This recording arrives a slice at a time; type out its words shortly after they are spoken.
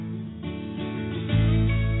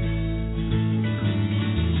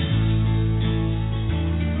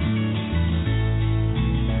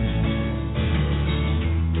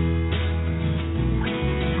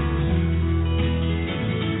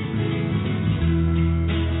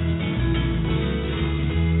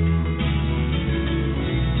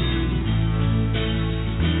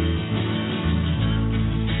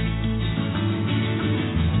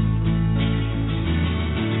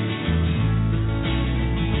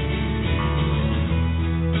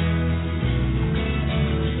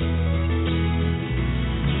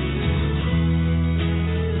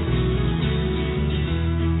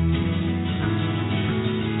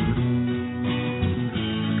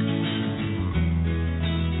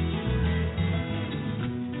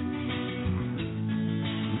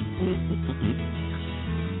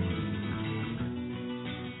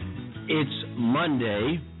It's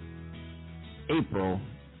Monday, April.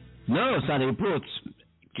 No, it's not April. It's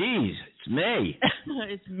May.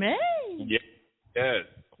 It's May. Yes.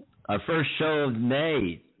 Our first show of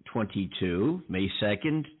May 22, May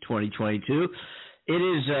 2nd, 2022. It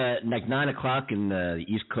is like 9 o'clock in the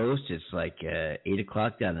East Coast. It's like 8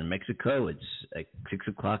 o'clock down in Mexico. It's like 6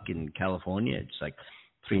 o'clock in California. It's like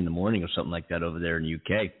 3 in the morning or something like that over there in the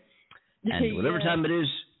UK. And whatever time it is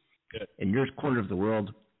in your corner of the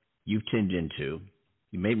world you've tuned into,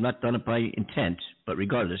 you may have not done it by intent, but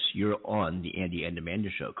regardless, you're on the Andy and Amanda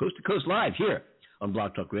Show, coast to coast live here on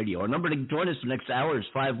Blog Talk Radio. Our number to join us for the next hour is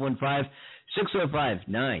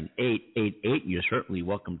 515-605-9888. You're certainly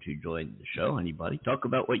welcome to join the show, anybody. Talk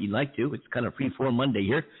about what you'd like to. It's kind of free-form Monday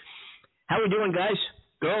here. How are we doing, guys?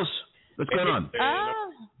 Girls, what's going on?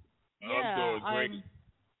 I'm doing great.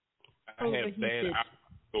 I have bad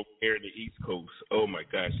over here in the East Coast. Oh, my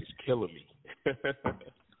gosh, it's killing me.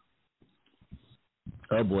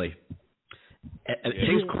 Oh, boy.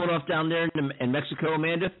 Things cooled off down there in Mexico,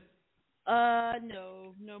 Amanda?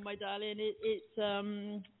 No, my darling. It's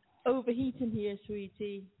overheating here,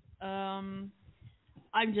 sweetie. I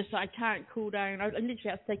can't cool down. I literally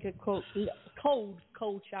have to take a cold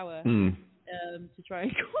shower to try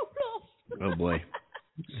and cool off. Oh, boy.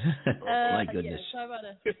 My goodness. Yeah, so I've had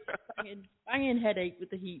a banging headache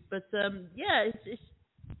with the heat. But, it's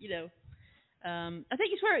I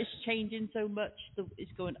think it's where it's changing so much.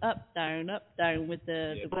 It's going up, down with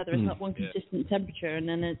the weather. It's not one consistent temperature, and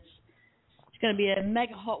then it's going to be a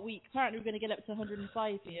mega hot week. Apparently, we're going to get up to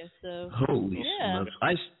 105 here. So holy smokes!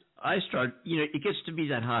 I start. It gets to be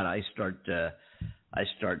that hot. I start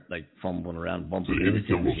like fumbling around, bumping into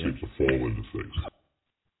things. Almost seems to fall into things.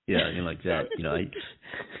 Yeah, like that. The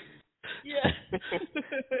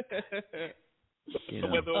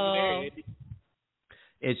weather over there, Andy?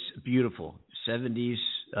 It's beautiful. 70s,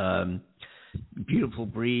 beautiful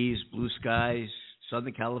breeze, blue skies,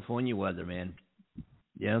 Southern California weather, man.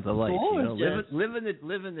 Yeah, the life. Living the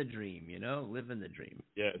dream. Living the dream.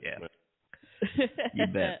 Yes, yeah. Man.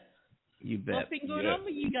 You bet. What's been going on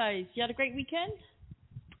with you guys? You had a great weekend?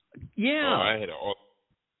 Yeah. Oh, I had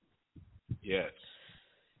Yes.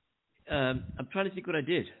 I'm trying to think what I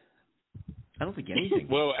did. I don't think anything.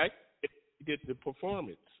 Well, I did the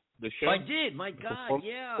performance. The show. I did. My God,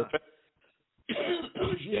 yeah.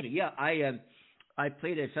 Excuse me. Yeah, I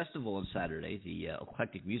played a festival on Saturday, the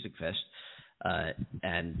Eclectic Music Fest,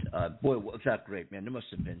 and boy, was that great, man. There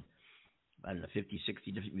must have been, 50,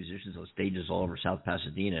 60 different musicians on stages all over South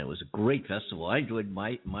Pasadena. It was a great festival. I enjoyed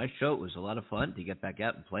my show. It was a lot of fun to get back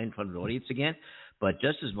out and play in front of an audience again. But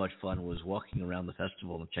just as much fun was walking around the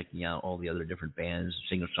festival and checking out all the other different bands,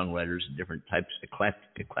 singer-songwriters, and different types of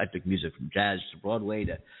eclectic music, from jazz to Broadway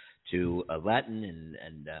to Latin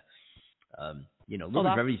and a little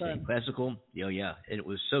bit of everything, fun. Classical. And it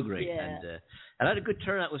was so great. Yeah. And I had a good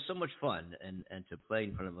turnout. It was so much fun, and to play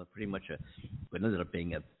in front of what ended up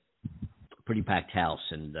being a pretty packed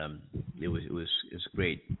house, and it was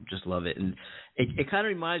great. Just love it, and it kind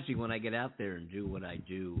of reminds me when I get out there and do what I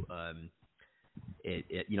do.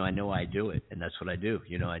 I know why I do it, and that's what I do.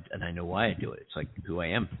 And I know why I do it. It's like who I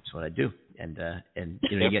am. It's what I do. And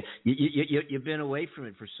you've been away from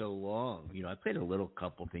it for so long. I played a little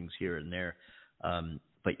couple things here and there,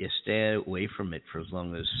 but you stay away from it for as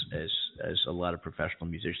long as a lot of professional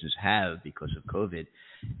musicians have because of COVID,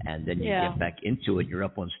 and then you get back into it. You're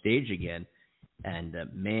up on stage again. And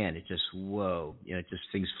man, it just it just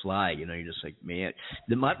things fly. You're just like, man.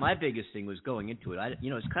 My biggest thing was going into it.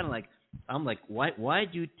 It's kind of like I'm like, why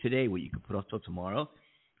do today what you could put off till tomorrow?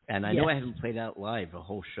 And I know I haven't played out live a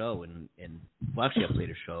whole show, and actually I played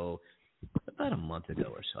a show about a month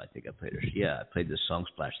ago or so. I think I played I played the Song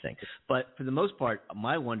Splash thing. But for the most part,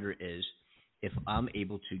 my wonder is if I'm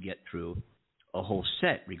able to get through a whole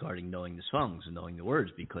set regarding knowing the songs and knowing the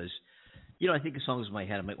words, because I think of songs in my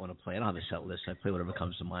head I might want to play. I don't have a set list. I play whatever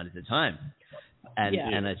comes to mind at the time. And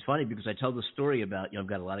it's funny because I tell the story about, I've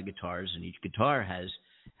got a lot of guitars, and each guitar has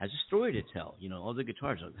a story to tell. All the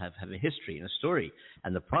guitars have a history and a story.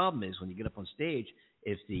 And the problem is when you get up on stage,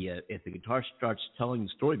 if the guitar starts telling the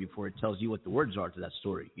story before it tells you what the words are to that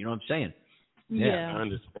story. You know what I'm saying? Yeah. I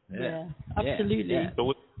understand. Yeah, absolutely. Yeah.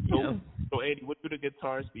 So Eddie, what do the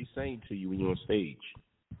guitars be saying to you when you're on stage?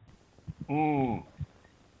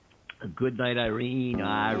 Good night, Irene.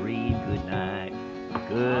 Irene, good night.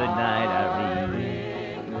 Good night,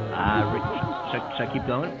 Irene. Irene. Should I keep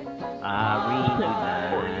going? Irene, good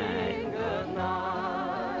night. Good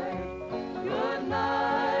night. Good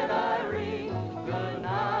night, Irene. Good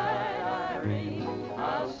night, Irene.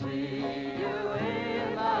 I'll see you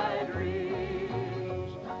in my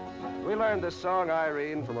learned this song,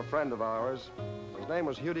 Irene, from a friend of ours. His name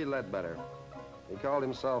was Hughie Ledbetter. He called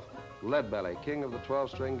himself Leadbelly, king of the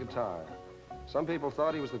 12-string guitar. Some people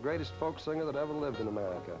thought he was the greatest folk singer that ever lived in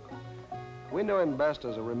America. We knew him best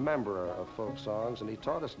as a rememberer of folk songs, and he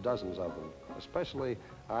taught us dozens of them, especially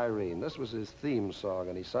Irene. This was his theme song,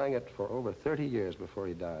 and he sang it for over 30 years before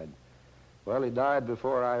he died. Well, he died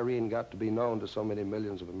before Irene got to be known to so many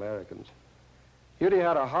millions of Americans. Hughie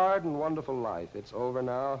had a hard and wonderful life. It's over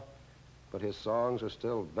now, but his songs are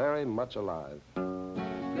still very much alive.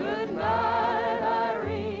 Good night,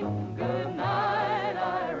 Irene. Good night,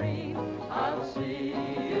 Irene. I'll see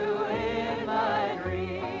you in my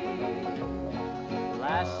dreams.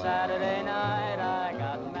 Last Saturday night I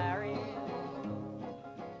got married.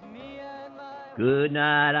 Me and my... Good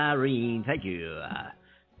night, Irene. Thank you.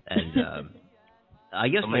 And I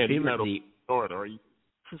guess my favorite... Are you?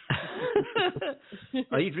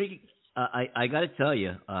 Are you drinking? I got to tell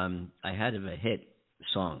you, I had a hit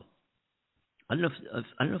song. I don't know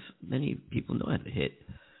if many people know I have a hit.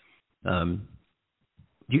 Do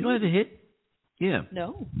you know I have a hit? Yeah.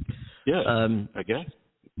 No. Yeah. I guess.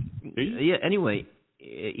 Yeah. Anyway,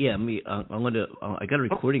 yeah. I got a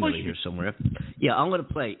recording of it here somewhere. Yeah, I'm gonna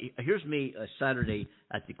play. Here's me Saturday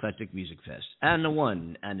at the Eclectic Music Fest, and the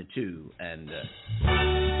 1 and the 2 and.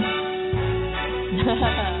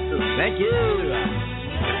 Thank you.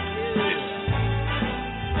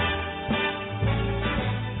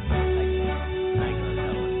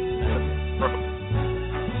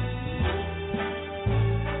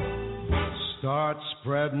 Start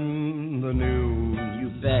spreading the news. You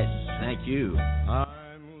bet. Thank you.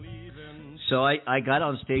 I'm leaving. So I got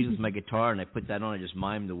on stage with my guitar and I put that on. I just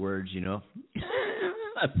mimed the words, you know. Oh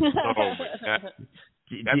my God.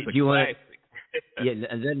 That's do you want? Yeah,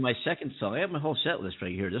 and then my second song. I have my whole set list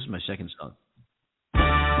right here. This is my second song.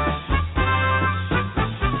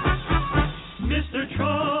 Mr.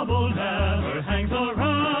 Trouble never hangs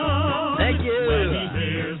around. Thank you. When he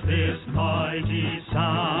hears this mighty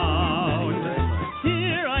sound.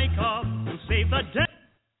 Here I come to save the day.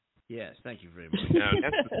 Yes, thank you very much. Now,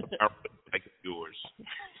 that's like yours.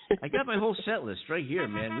 I got my whole set list right here,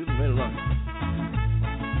 man. Moving right along.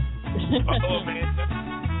 Oh, man.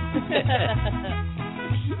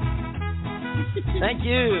 Thank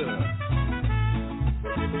you.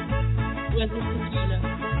 Where's the tequila?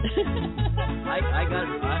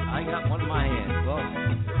 I got one in my hand. Well,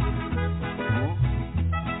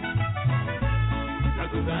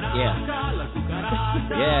 yeah.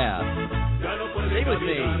 Yeah. Stay with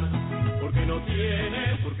me.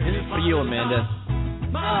 This is for you, Amanda.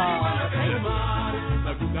 Oh, thank you.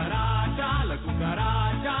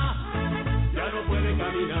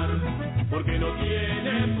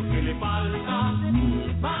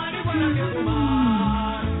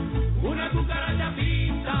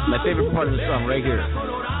 My favorite part of the song right here.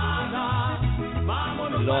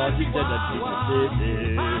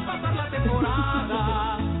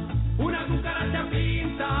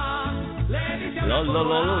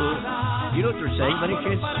 You know what they're saying, by any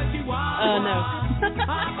chance? No.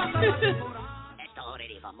 Esta hora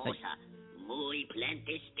de famosa, muy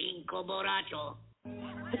plente stinko borracho. La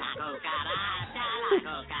cucaracha, I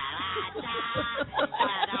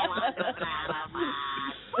don't want to trabajar.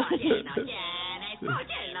 Oye, no tienes,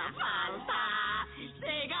 oye, no falta.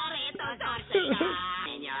 Cigarritos por cigar.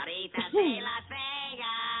 Señoritas de Las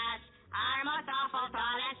Vegas, almost awful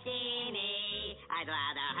Palestini. I'd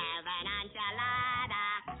rather have an enchilada,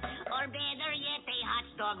 or better yet, a hot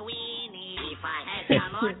dog weenie. If I had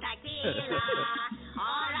some more tequila,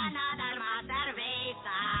 or another más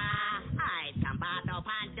cerveza, I'd Campato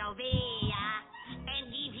Pancho Villa, and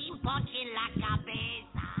give him punch in la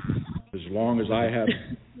cabeza. As long as I have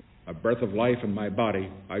a breath of life in my body,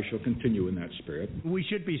 I shall continue in that spirit. We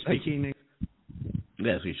should be speaking.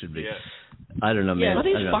 Yes, we should be. Yeah. I don't know, man. Are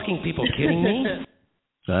these fucking people kidding me?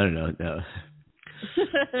 I don't know. No.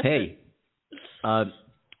 Hey.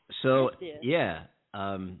 So yeah.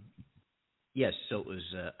 Yes. So it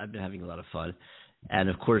was. I've been having a lot of fun, and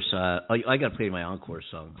of course, I got to play my encore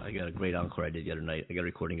song. I got a great encore I did the other night. I got a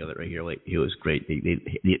recording of it right here. Wait, it was great.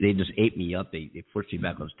 They just ate me up. They forced me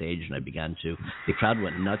back on stage, and I began to. The crowd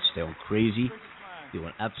went nuts. They went crazy. They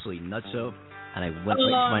went absolutely nutso, and I went right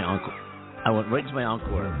to my encore. I went right to my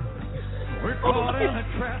encore. We're caught in a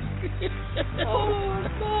trap. Oh,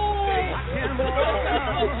 no.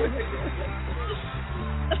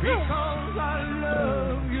 Because I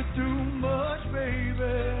love you too much,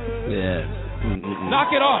 baby. Yeah.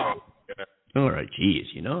 Knock it off. All right, geez.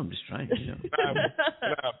 I'm just trying.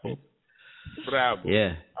 Bravo.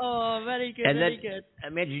 Yeah. Oh, very good, And very that, good.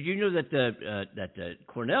 man, did you know that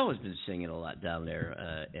Cornell has been singing a lot down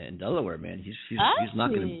there in Delaware, man? He's not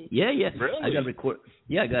going to. Yeah. Really? I got a record.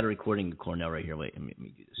 Yeah, I got a recording of Cornell right here. Wait, let me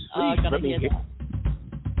do this. Oh, I gotta hear that.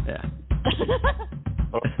 Yeah.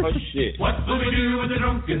 Oh, shit. What will we do with the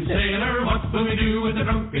drunken sailor? What will we do with the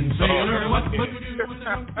drunken sailor? What will we do with the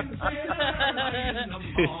drunken sailor?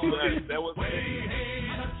 That was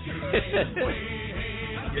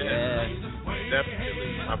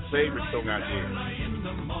definitely my favorite song out here.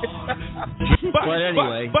 But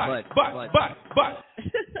anyway, but.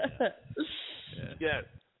 Yes.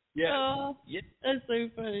 Oh, that's so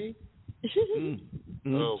funny.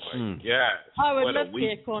 Oh my gosh. I would What love a to hear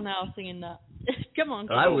week. Cornell singing that. Come on.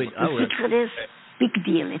 I would. For this big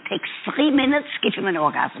deal, it takes 3 minutes, give him an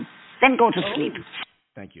orgasm, then go to sleep.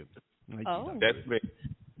 Thank you. That's me.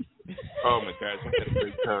 Oh my gosh, I had a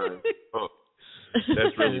great time. Oh,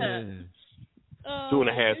 that's really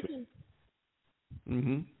 2.5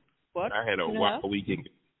 minutes. What? I had a wild weekend,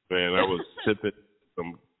 man. I was sipping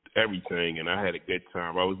some everything, and I had a good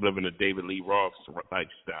time. I was living a David Lee Roth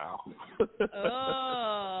lifestyle.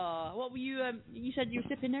 Oh, what were you? You said you were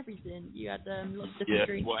sipping everything. You had lots of different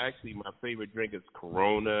drinks. Well, actually, my favorite drink is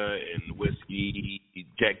Corona and whiskey,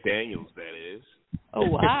 Jack Daniels, that is. Oh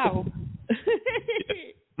wow.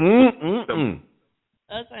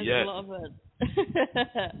 That sounds a lot of fun.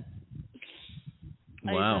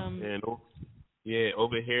 Wow. And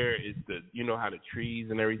over here is you know how the trees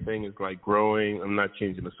and everything is like growing. I'm not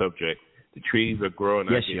changing the subject. The trees are growing.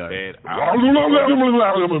 Yes, I you get are. bad.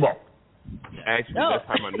 Actually, that's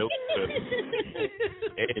how my nose feels.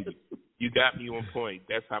 And you got me on point.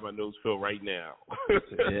 That's how my nose feel right now.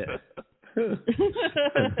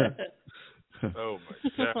 Oh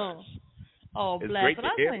my God. Oh, it's bless. great to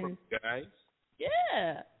hear from you guys.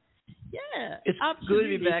 Yeah. It's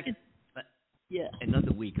absolutely. good to be back. Yeah.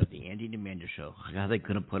 Another week of the Andy and Amanda Show. How they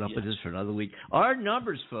couldn't put up with this for another week. Our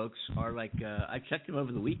numbers, folks, are like I checked them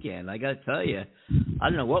over the weekend. I got to tell you, I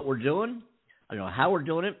don't know what we're doing. I don't know how we're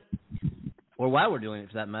doing it, or why we're doing it,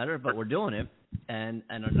 for that matter. But we're doing it, and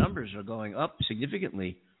our numbers are going up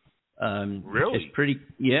significantly. Really? It's pretty.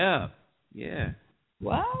 Yeah.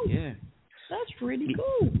 Wow. Yeah. That's really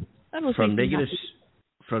cool. That must From make me -7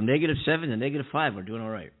 to -5, we're doing all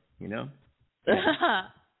right. You know.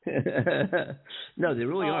 No, they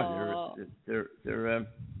really are. They're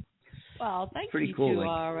well, thank pretty you cool, to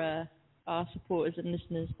our supporters and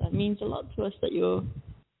listeners. That means a lot to us that you're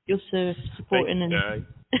supporting. Thank you, and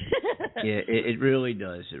yeah, it really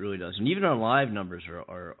does. It really does. And even our live numbers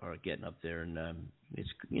are getting up there. And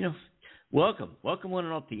it's welcome one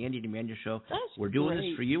and all to the Andy and Amanda Show. We're doing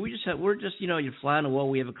this for you. We're just you're fly on the wall.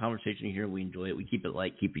 We have a conversation here. We enjoy it. We keep it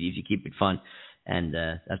light, keep it easy, keep it fun. And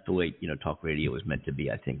that's the way, talk radio is meant to be,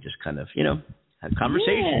 I think, just kind of, have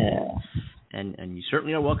conversation. Yeah. And you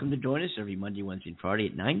certainly are welcome to join us every Monday, Wednesday, and Friday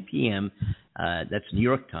at 9 p.m. That's New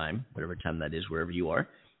York time, whatever time that is, wherever you are.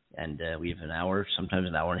 And we have an hour, sometimes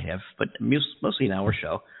an hour and a half, but mostly an hour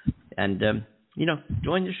show. And,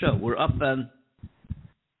 join the show. We're up,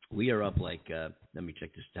 we are up like, let me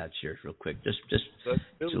check the stats here real quick. Just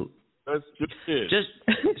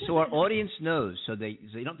so our audience knows, so they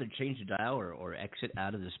don't have to change the dial or exit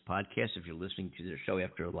out of this podcast if you're listening to their show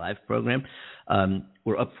after a live program.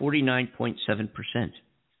 We're up 49.7%.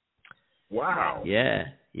 Wow. Yeah.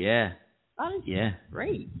 That is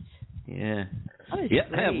great. Yeah. That is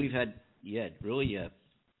great. We've had it really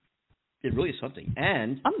is something.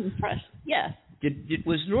 And I'm impressed. Yeah.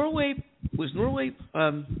 Was Norway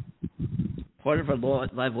part of our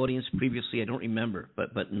live audience previously? I don't remember,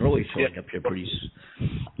 but Norway showing up here pretty.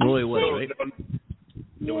 Norway was, right?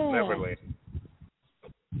 It was Neverland.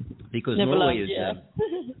 Because Norway is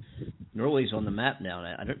Norway's on the map now.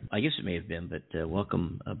 And I guess it may have been, but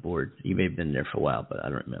welcome aboard. You may have been there for a while, but I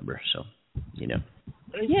don't remember. So,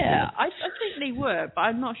 Yeah, I think they were, but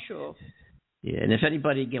I'm not sure. Yeah, and if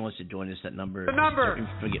anybody again wants to join us, that number. The number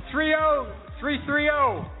 30-330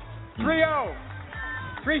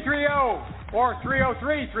 330 or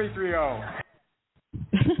 303-330.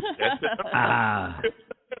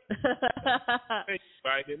 Thanks,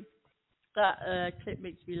 Biden. That clip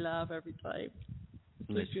makes me laugh every time.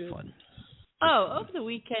 It's fun. Oh, over the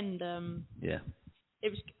weekend, yeah.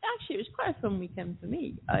 It was quite a fun weekend for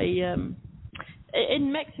me.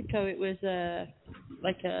 In Mexico, it was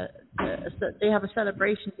they have a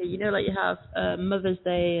celebration here. Like you have Mother's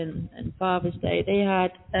Day and Father's Day. They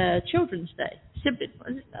had Children's Day.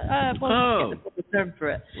 Sibling. The proper term for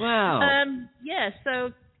it. Wow.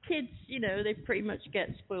 So kids, they pretty much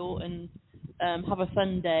get spoiled and have a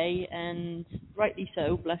fun day, and rightly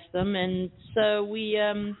so, bless them. And so we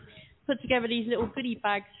put together these little goodie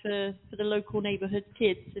bags for the local neighborhood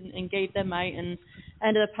kids and gave them out, and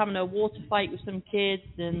ended up having a water fight with some kids,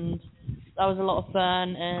 and that was a lot of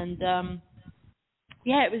fun. And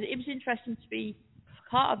it was interesting to be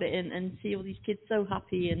part of it and see all these kids so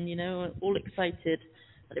happy and all excited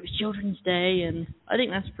that it was Children's Day, and I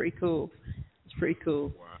think that's pretty cool. It's pretty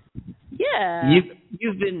cool. Wow. Yeah.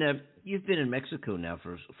 You've been in Mexico now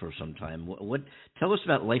for some time. What tell us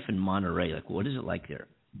about life in Monterrey? Like, what is it like there?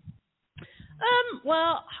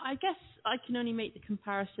 Well, I guess I can only make the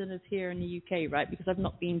comparison of here in the UK, right? Because I've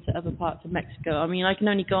not been to other parts of Mexico. I mean, I can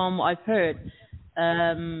only go on what I've heard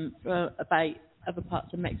about other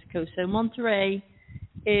parts of Mexico. So Monterrey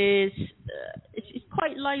is it's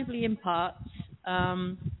quite lively in parts.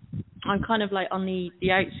 I'm kind of like on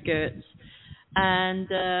the outskirts, and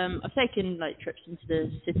I've taken like trips into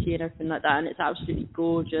the city and everything like that, and it's absolutely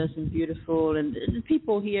gorgeous and beautiful. And the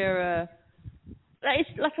people here are.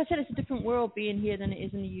 It's, like I said, it's a different world being here than it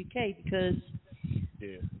is in the UK, because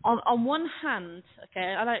on one hand,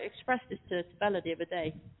 okay, and I expressed this to Bella the other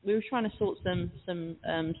day, we were trying to sort some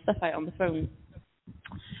stuff out on the phone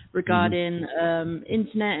regarding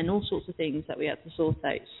internet and all sorts of things that we had to sort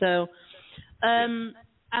out. So, and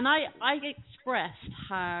I expressed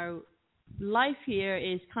how life here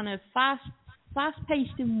is kind of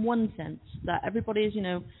fast-paced in one sense, that everybody is,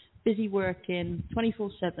 busy working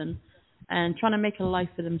 24/7. And trying to make a life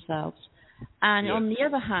for themselves. And on the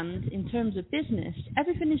other hand, in terms of business,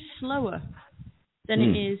 everything is slower than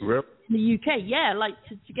it is in the UK. Yeah, like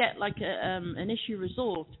to get like an issue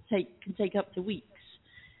resolved can take up to weeks.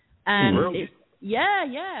 And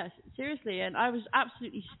seriously. And I was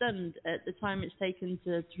absolutely stunned at the time it's taken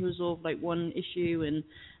to resolve like one issue, and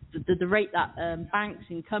the rate that banks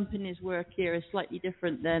and companies work here is slightly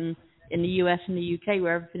different than in the US and the UK,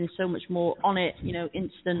 where everything is so much more on it,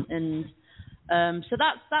 instant. And so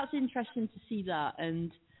that's interesting to see that.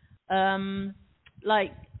 And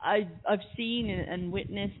like I've seen and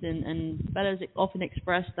witnessed, and Bella's often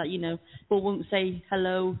expressed that people won't say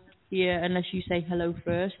hello here unless you say hello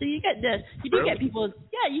first. So you do get people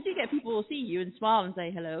who see you and smile and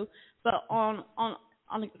say hello, but on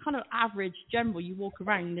a kind of average general, you walk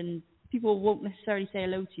around and people won't necessarily say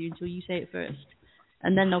hello to you until you say it first,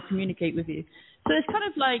 and then they'll communicate with you. So it's kind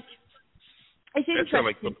of like, it's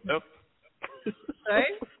interesting. Sorry?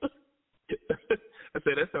 I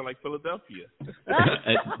said that sounds like Philadelphia.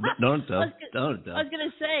 Don't. I was going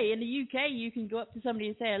to say, in the UK, you can go up to somebody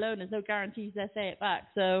and say hello, and there's no guarantees they'll say it back.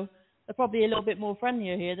 So they're probably a little bit more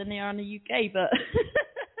friendlier here than they are in the UK. But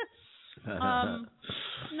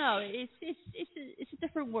no, it's a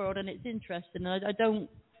different world, and it's interesting. I don't.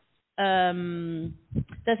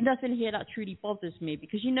 There's nothing here that truly bothers me,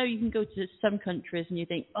 because you can go to some countries and you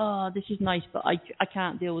think, oh, this is nice, but I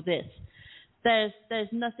can't deal with this.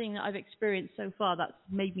 There's nothing that I've experienced so far that's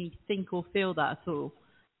made me think or feel that at all.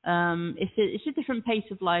 It's a different pace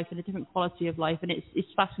of life and a different quality of life, and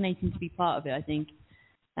it's fascinating to be part of it, I think.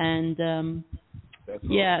 And and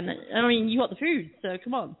I mean, you got the food, so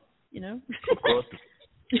come on, Of course.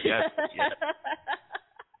 Yes.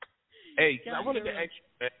 Hey, I wanted to ask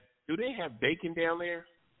you, do they have bacon down there?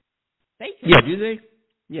 Bacon? Yeah, do they?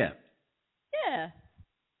 Yeah. Yeah.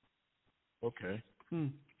 Okay.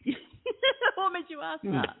 What made you ask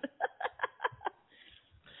that?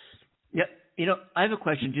 Yeah, I have a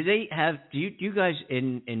question. Do you guys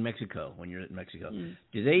in Mexico, when you're in Mexico,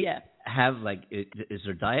 do they have like, is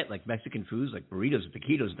their diet like Mexican foods, like burritos,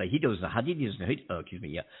 taquitos, tajitos, jadidios,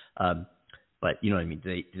 but you know what I mean? Do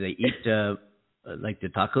they eat like the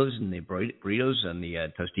tacos and the burritos and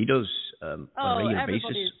the tostitos on a regular basis?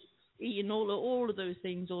 Everybody's eating all of those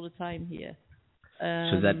things all the time here.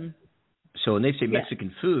 So when they say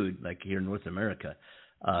Mexican food, like here in North America,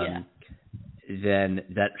 then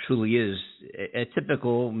that truly is a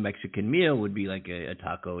typical Mexican meal. Would be like a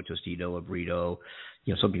taco, a tostito, a burrito,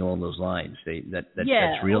 something along those lines. That's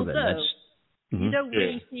real. Then that's. You don't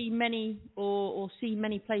really see many or see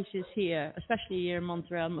many places here, especially here in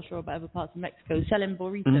Monterrey. I'm not sure about other parts of Mexico, selling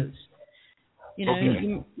burritos. You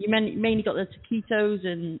mainly got the taquitos,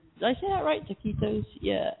 and did I say that right? Taquitos,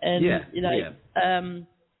 yeah, and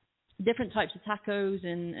different types of tacos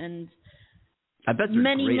and I bet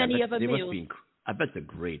many other meals. I bet they're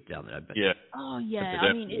great down there. Oh yeah,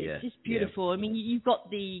 I mean it's just beautiful. I mean you've got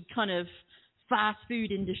the kind of fast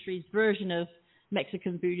food industry's version of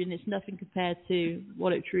Mexican food, and it's nothing compared to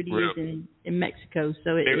what it truly is in Mexico.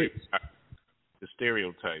 So it's the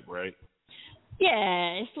stereotype, right?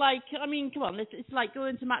 Yeah, it's like, I mean, come on, it's like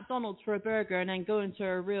going to McDonald's for a burger and then going to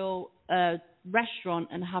a real restaurant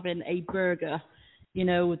and having a burger,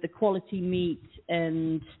 with the quality meat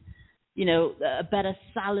and a better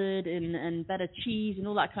salad and better cheese and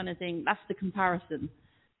all that kind of thing. That's the comparison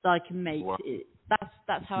that I can make. Wow.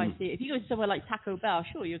 That's how I see it. If you go somewhere like Taco Bell,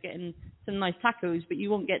 sure, you're getting some nice tacos, but you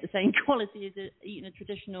won't get the same quality as eating a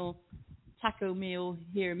traditional taco meal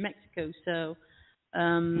here in Mexico. So,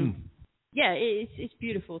 yeah, it's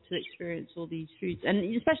beautiful to experience all these foods,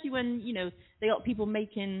 and especially when they got people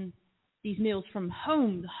making these meals from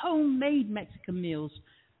home. The homemade Mexican meals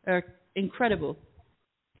are incredible,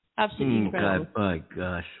 absolutely incredible. God, my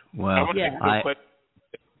gosh, wow! Yeah.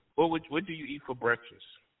 What do you eat for breakfast?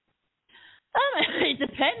 It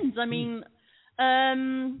depends. I mean,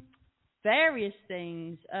 various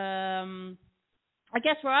things. I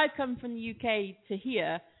guess where I've come from the UK to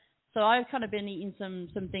here, so I've kind of been eating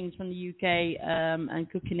some things from the UK and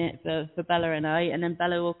cooking it for Bella and I, and then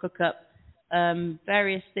Bella will cook up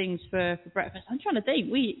various things for breakfast. I'm trying to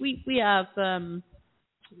think. We have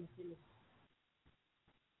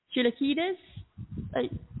chilaquiles.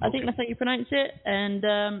 I think that's how you pronounce it. And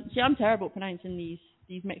see, I'm terrible at pronouncing these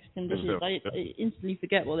Mexican dishes. I instantly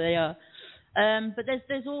forget what they are. But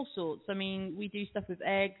there's all sorts. I mean, we do stuff with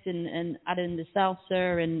eggs and add in the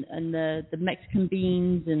salsa and the Mexican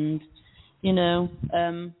beans and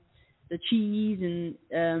the cheese and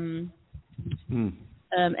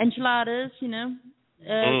enchiladas.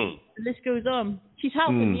 The list goes on. She's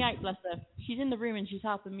helping me out, bless her. She's in the room and she's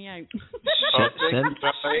helping me out.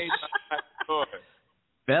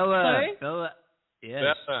 Bella, yes.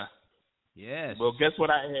 Bella. Yes. Well, guess what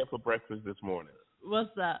I had for breakfast this morning?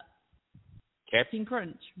 What's that? Captain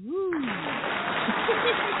Crunch. Woo.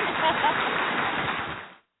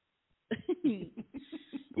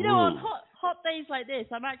 On hot days like this,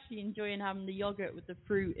 I'm actually enjoying having the yogurt with the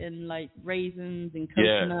fruit and like raisins and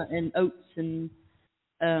coconut and oats and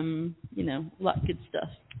all that good stuff.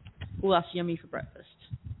 All that's yummy for breakfast.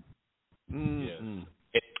 Yes.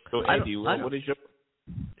 So Andy, what is your?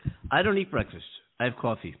 I don't eat breakfast. I have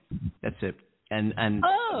coffee. That's it. And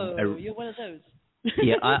you're one of those.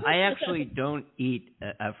 Yeah, I actually don't eat.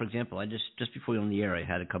 For example, I just before you were on the air, I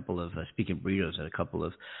had a couple of speaking of burritos, I had a couple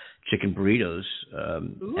of chicken burritos,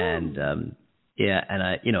 and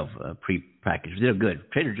I pre-packaged. They're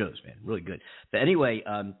good. Trader Joe's, man, really good. But anyway,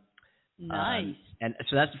 nice. And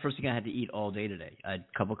so that's the first thing I had to eat all day today. I had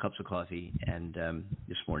a couple of cups of coffee and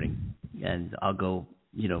this morning, and I'll go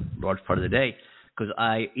large part of the day because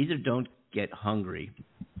I either don't get hungry.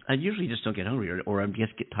 I usually just don't get hungry, or I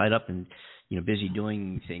just get tied up and busy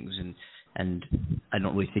doing things, and I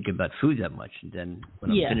don't really think about food that much. And then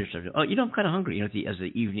when I'm finished, I go, I'm kind of hungry. As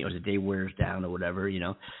the evening or the day wears down or whatever,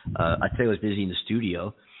 I say I was busy in the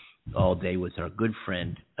studio all day with our good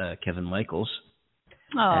friend Kevan Michaels.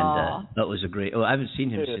 Aww. And that was a great. I haven't seen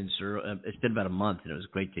him since. It's been about a month, and it was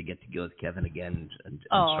great to get to go with Kevan again and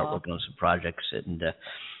start working on some projects. And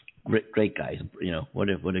great guy. What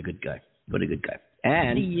a good guy. What a good guy.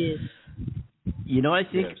 And he is. I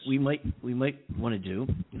think we might want to do,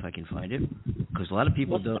 if I can find it, because a lot of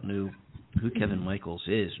people don't know who Kevan Michaels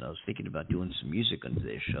is. And I was thinking about doing some music on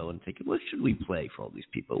today's show and thinking, what should we play for all these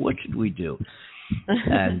people? What should we do?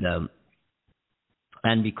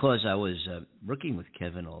 And because I was working with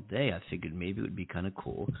Kevan all day, I figured maybe it would be kind of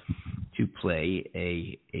cool to play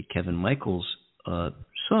a Kevan Michaels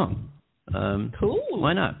song. Cool.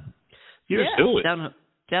 Why not? Here's do it.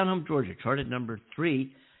 Down Home, Georgia, charted number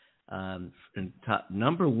 3,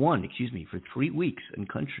 number 1, for 3 weeks in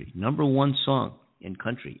country. Number 1 song in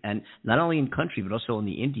country, and not only in country but also on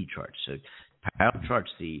the indie charts. So parallel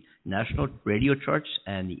charts, the national radio charts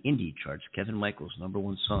and the indie charts. Kevan Michaels' number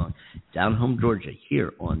 1 song, Down Home, Georgia,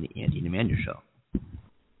 here on the Andy and Amanda Show.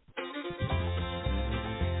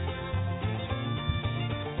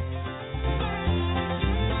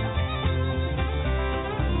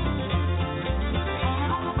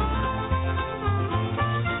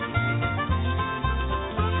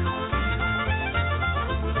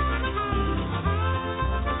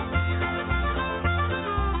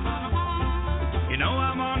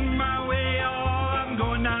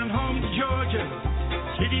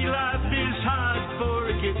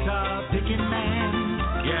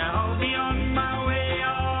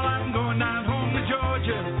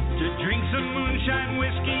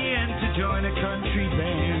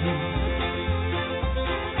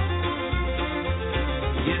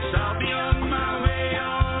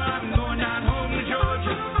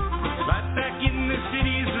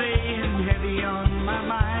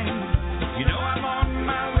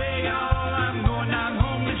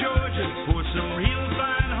 Some real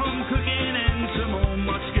fine home cooking and some old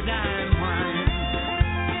muscadine wine.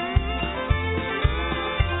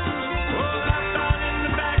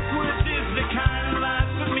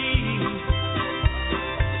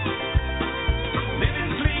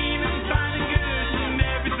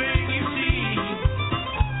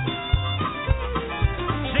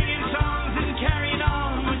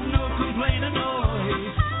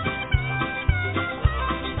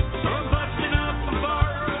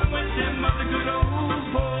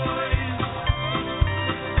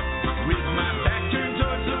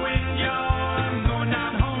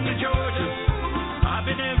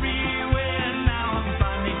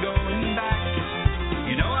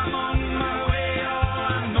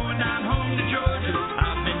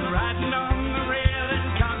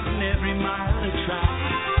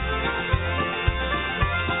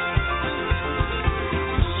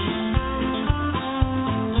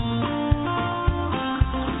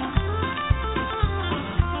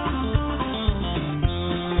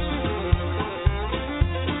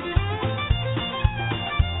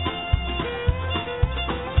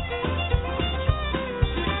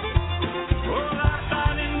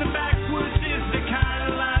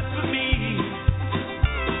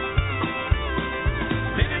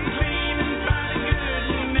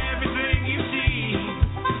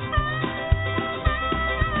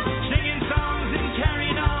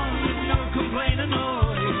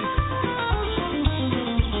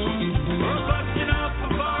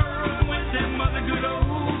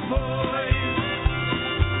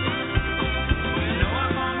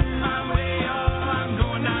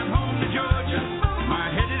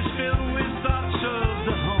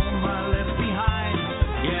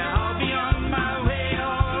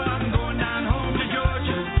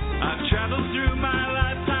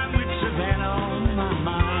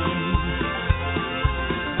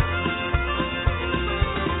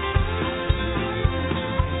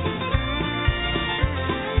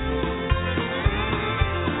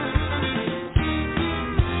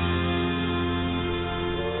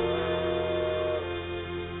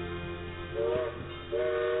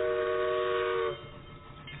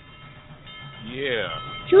 Yeah.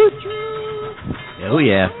 Choo-choo. Oh,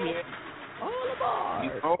 yeah. All aboard.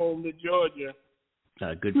 He's home to Georgia.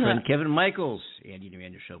 Good friend Kevan Michaels, Andy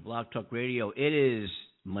Demander Show, Blog Talk Radio. It is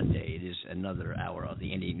Monday. It is another hour of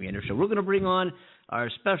the Andy Demander Show. We're going to bring on our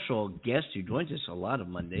special guest who joins us a lot of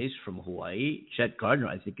Mondays from Hawaii, Chet Gardner.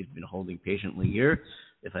 I think has been holding patiently here.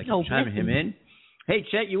 If I can chime him in. Hey,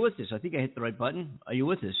 Chet, you with us? I think I hit the right button. Are you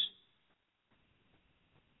with us?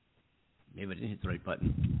 Maybe I didn't hit the right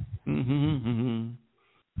button. Mr.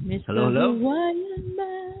 Hello? Hawaiian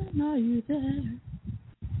Man, are you there?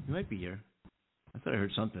 You might be here. I thought I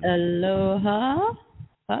heard something. Aloha?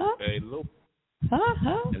 Huh? Hello.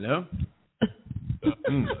 Ha-ha. Hello? You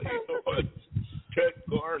know what? Chet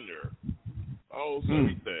Gardner. How's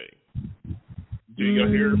everything? Do you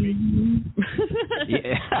hear me?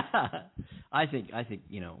 Yeah. I think,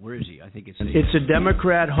 where is he? I think it's a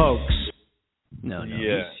Democrat hoax. No.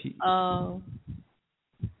 Yeah. Oh.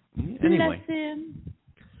 Anyway. Bless him.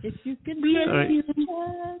 If you can bless him,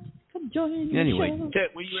 come join the show.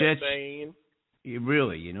 Chet, were you saying?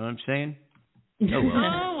 Really, you know what I'm saying? Oh,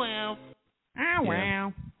 well. Oh,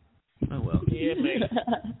 well. Oh, well. Yeah, man.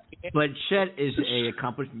 But Chet is an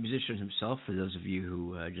accomplished musician himself. For those of you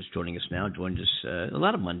who are just joining us now, joined us a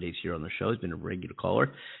lot of Mondays here on the show. He's been a regular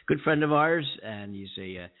caller. Good friend of ours, and he's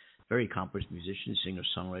a very accomplished musician, singer,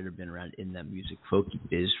 songwriter, been around in that music folk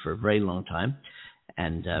biz for a very long time.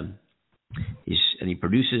 And he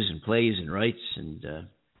produces and plays and writes, and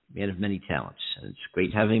man of many talents. And it's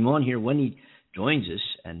great having him on here when he joins us,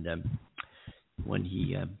 and when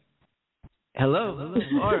he hello,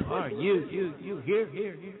 you here.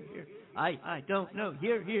 I don't know,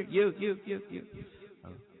 here, you.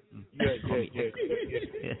 Oh,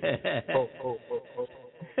 Yeah. Oh.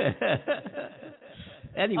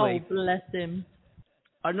 Anyway. Oh, bless him.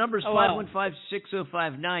 Our number is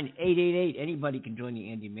 515-605-9888. Anybody can join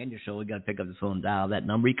the Andy Demander Show. We got to pick up the phone and dial that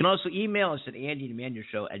number. You can also email us at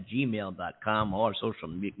andydemandershow@gmail.com. All our social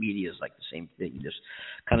media is like the same thing. You just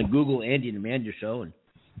kind of Google Andy Demander Show and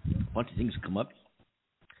a bunch of things come up.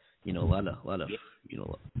 You know, a lot of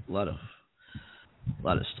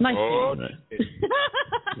stuff. Nice.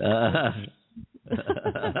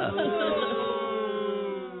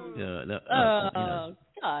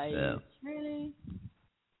 Guys, really?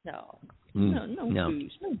 No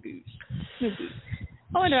booze.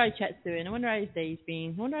 I wonder how Chet's doing. I wonder how his day's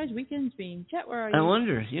been. I wonder how his weekend's been. Chet, where are you? I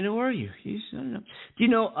wonder. Where are you? I don't know. Do you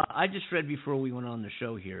know? I just read before we went on the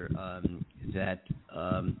show here that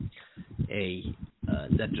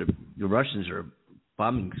the Russians are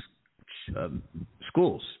bombing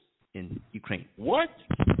schools in Ukraine. What?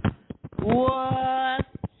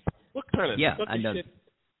 What kind of I know. shit?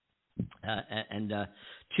 And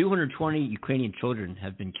 220 Ukrainian children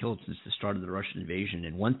have been killed since the start of the Russian invasion,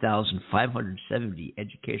 and 1,570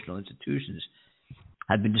 educational institutions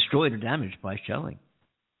have been destroyed or damaged by shelling.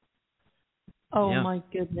 Oh, my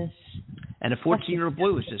goodness. And a 14-year-old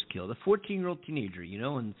boy was just killed, a 14-year-old teenager,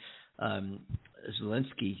 and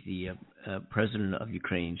Zelensky, the president of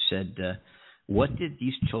Ukraine, said, what did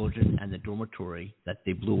these children and the dormitory that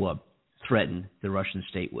they blew up threaten the Russian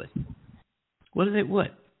state with? What?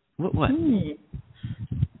 What?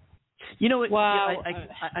 You know what? Wow.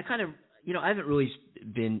 I kind of, I haven't really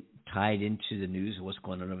been tied into the news of what's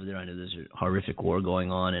going on over there. I know there's a horrific war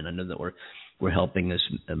going on, and I know that we're helping this.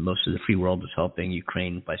 Most of the free world is helping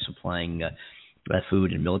Ukraine by supplying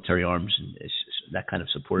food and military arms and that kind of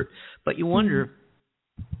support. But you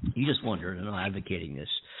just wonder, and I'm not advocating this,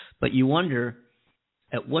 but you wonder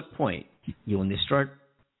at what point, when they start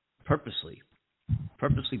purposely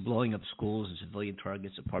blowing up schools and civilian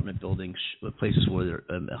targets, apartment buildings, places where there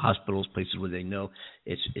hospitals, places where they know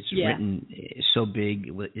it's written so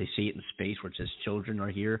big, they see it in space where it says children are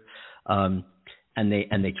here, and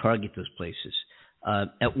they target those places.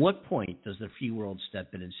 At what point does the free world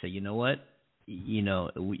step in and say, you know what,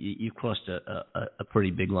 you crossed a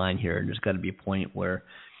pretty big line here, and there's got to be a point where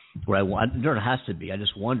there has to be. I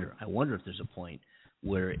wonder if there's a point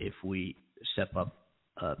where if we step up.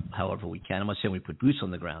 However we can. I'm not saying we put boots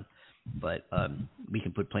on the ground, but we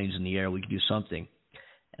can put planes in the air. We can do something,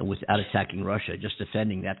 and without attacking Russia, just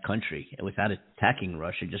defending that country, and without attacking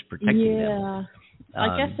Russia, just protecting them.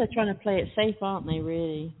 I guess they're trying to play it safe, aren't they?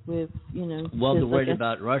 Really, with Well, they're worried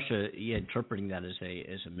about Russia, interpreting that as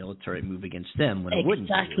a military move against them when it wouldn't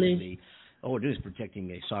be. It would be, all it is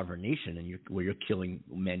protecting a sovereign nation, and where you're killing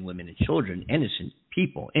men, women, and children, innocent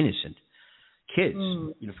people, innocent. Kids,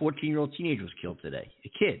 14-year-old teenager was killed today. A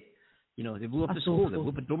kid, they blew up the school, they blew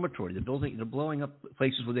up a dormitory. They're blowing up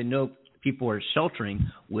places where they know people are sheltering,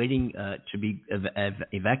 waiting to be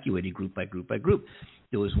evacuated group by group by group.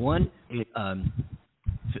 There was one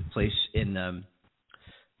place in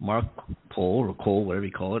Maripol or Cole, whatever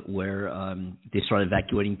you call it, where they started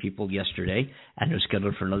evacuating people yesterday, and they're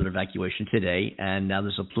scheduled for another evacuation today. And now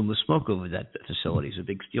there's a plume of smoke over that facility. It's a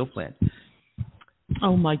big steel plant.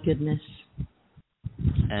 Oh my goodness!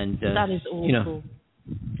 And that is awful.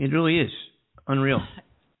 It really is unreal.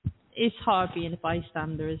 It's hard being a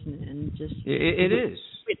bystander, isn't it? And just it is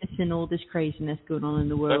witnessing all this craziness going on in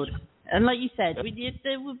the world. And like you said,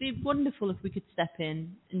 it would be wonderful if we could step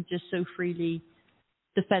in and just so freely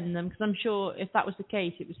defend them, because I'm sure if that was the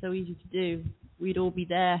case, it was so easy to do. We'd all be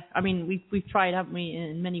there. I mean, we've tried, haven't we,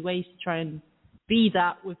 in many ways to try and be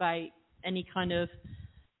that without any kind of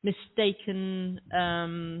mistaken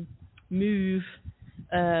move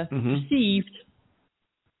perceived,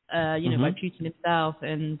 by Putin himself,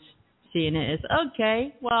 and seeing it as,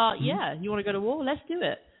 okay, well, yeah, you want to go to war? Let's do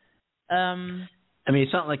it. I mean,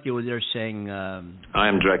 it's not like they were there saying... I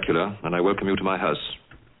am Dracula, and I welcome you to my house.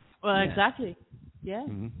 Well, exactly. Yeah.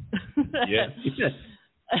 Yeah.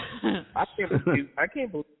 I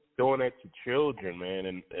can't believe doing that to children, man,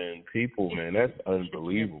 and people, man. That's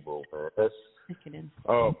unbelievable, man. That's sickening.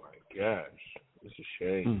 Oh my gosh, it's a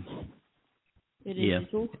shame. It is. Yeah.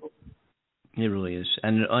 It's awful. It really is,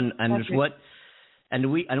 and there's what. And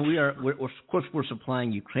we're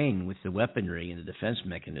supplying Ukraine with the weaponry and the defense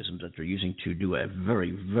mechanisms that they're using to do a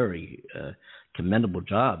very, very commendable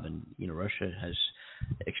job. And Russia has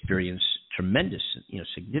experienced tremendous,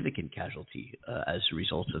 significant casualty as a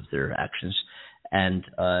result of their actions. And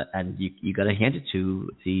you got to hand it to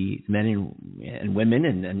the men and women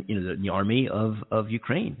and the army of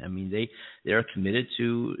Ukraine. I mean, they are committed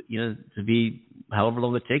to be however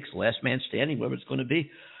long it takes, last man standing, whatever it's going to be.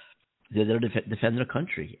 They're there to defend their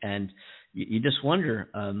country, and you just wonder,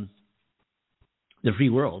 the free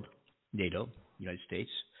world, NATO, United States,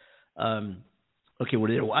 we're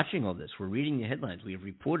there watching all this. We're reading the headlines. We have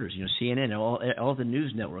reporters, CNN, all the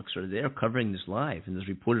news networks are there covering this live, and those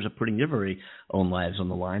reporters are putting their very own lives on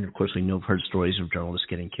the line. Of course, we've heard stories of journalists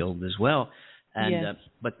getting killed as well. And yes.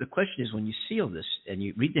 But the question is, when you see all this and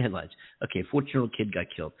you read the headlines, okay, a 14-year-old kid got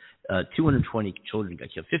killed, 220 children got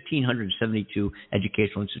killed, 1,572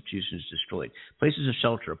 educational institutions destroyed, places of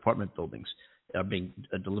shelter, apartment buildings are being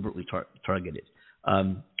deliberately targeted.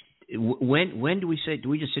 When do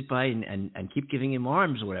we just sit by and keep giving him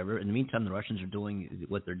arms or whatever? In the meantime, the Russians are doing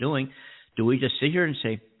what they're doing. Do we just sit here and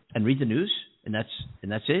say and read the news and that's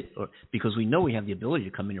it? Or because we know we have the ability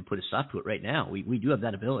to come in and put a stop to it right now. We do have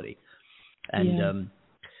that ability. And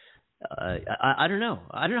I don't know.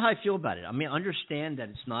 I don't know how I feel about it. I mean, I understand that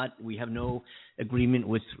it's not. We have no agreement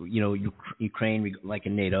with Ukraine, like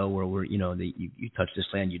in NATO, where we're you touch this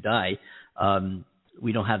land, you die.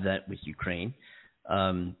 We don't have that with Ukraine,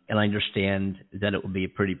 and I understand that it would be a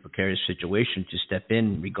pretty precarious situation to step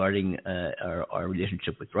in regarding our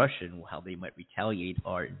relationship with Russia and how they might retaliate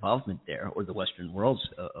our involvement there, or the Western world's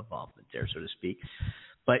involvement there, so to speak.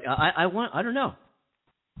 But I don't know.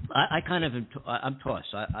 I'm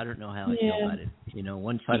tossed. I don't know how I feel about it.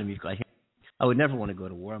 One side of me, I would never want to go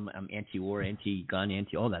to war. I'm anti-war, anti-gun,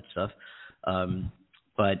 anti all that stuff.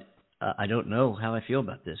 But I don't know how I feel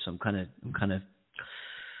about this. I'm kind of.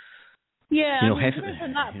 Yeah,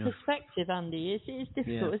 from that perspective, Andy, it's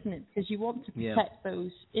difficult, isn't it? Because you want to protect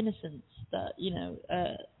those innocents that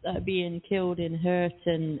that are being killed and hurt,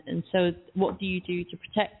 and so what do you do to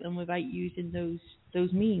protect them without using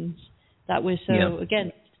those means that we're so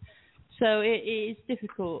against? So it is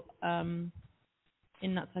difficult in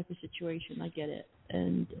that type of situation. I get it,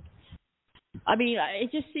 and I mean,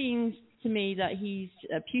 it just seems to me that he's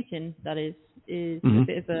Putin. That is a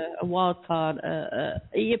bit of a wild card.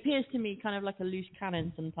 He appears to me kind of like a loose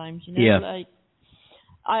cannon sometimes. Like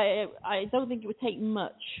I don't think it would take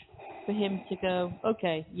much for him to go,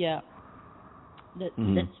 okay, let's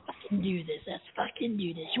fucking do this. Let's fucking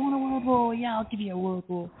do this. You want a world war? Yeah, I'll give you a world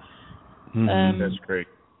war. That's great.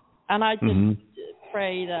 And I just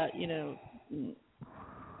pray that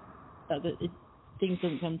things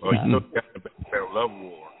don't come to that. You got the love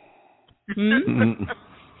war.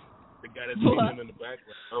 The guy that's singing in the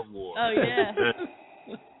background, love war. Oh yeah.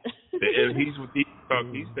 And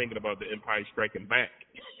he's thinking about the Empire Striking Back.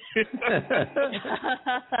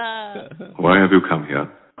 Why have you come here?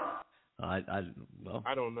 I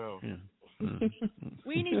don't know. Yeah.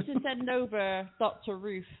 We need to send over Dr.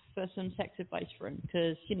 Ruth for some sex advice for him,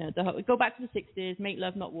 because go back to the 60s, make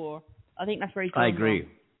love, not war. I think that's very. I agree.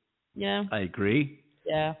 Yeah. I agree.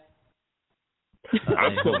 Yeah.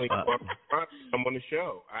 I'm going to come on the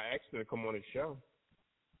show. I asked her to come on the show.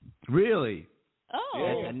 Really? Oh.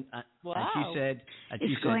 Yeah, and wow. And she said,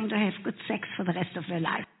 She's going to have good sex for the rest of her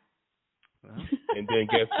life. And then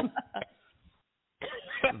guess what?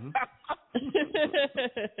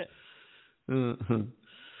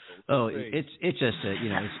 Oh, it's just a,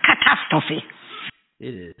 it's catastrophe.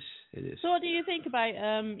 It is. So what do you think about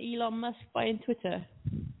Elon Musk buying Twitter?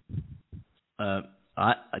 Let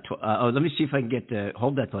me see if I can get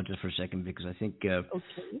hold that thought just for a second, because I think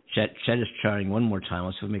Chet is trying one more time.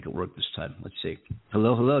 Let's see if we make it work this time. Let's see.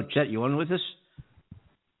 Hello, Chet. You on with us?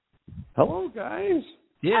 Hello, guys.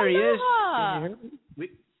 There he is.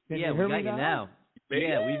 Can you hear me? We got you now.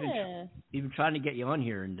 Yeah. We've been trying to get you on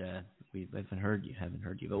here, and we haven't heard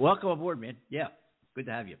you. But welcome aboard, man. Yeah, good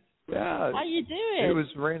to have you. Yeah. How you doing? It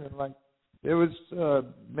was raining it was a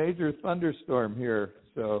major thunderstorm here,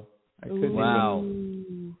 so I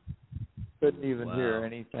couldn't even hear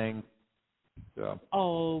anything. So.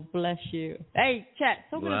 Oh, bless you. Hey, Chet,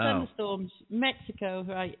 talking of thunderstorms, Mexico,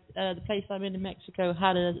 right? The place I'm in Mexico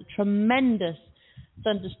had a tremendous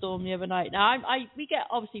thunderstorm the other night. Now, we get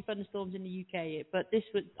obviously thunderstorms in the UK, but this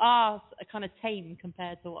was kind of tame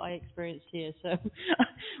compared to what I experienced here. So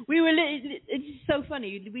it's so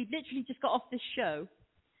funny. We literally just got off this show,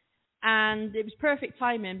 and it was perfect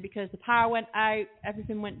timing because the power went out,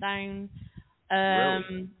 everything went down.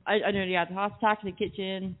 Really? I nearly had a heart attack in the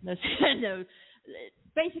kitchen. No.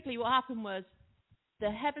 Basically, what happened was the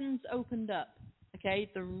heavens opened up. Okay,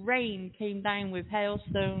 the rain came down with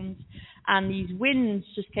hailstones, and these winds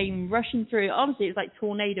just came rushing through. Honestly, it was like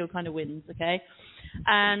tornado kind of winds. Okay,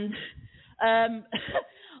 and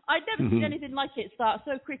I'd never seen anything like it start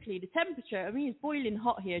so quickly. The temperature, it's boiling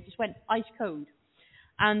hot here, just went ice cold.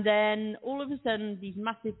 And then all of a sudden, these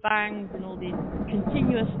massive bangs and all these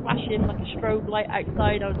continuous flashing like a strobe light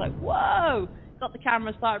outside. I was like, whoa! Got the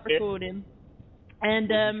camera, started recording. And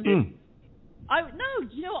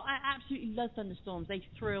you know what? I absolutely love thunderstorms. They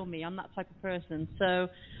thrill me. I'm that type of person. So,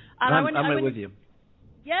 I'm right with you.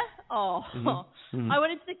 Yeah? Oh. I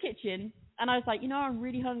went into the kitchen, and I was like, I'm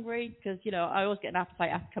really hungry because, I always get an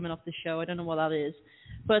appetite after coming off the show. I don't know what that is.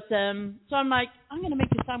 But, so I'm like, I'm going to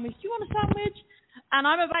make a sandwich. Do you want a sandwich? And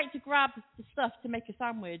I'm about to grab the stuff to make a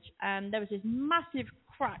sandwich, and there was this massive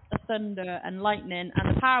crack of thunder and lightning,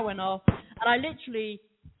 and the power went off, and I literally,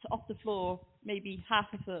 off the floor, maybe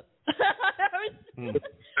half a foot. That's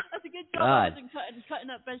a good job. I wasn't cutting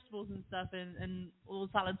up vegetables and stuff and all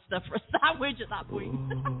salad stuff for a sandwich at that point.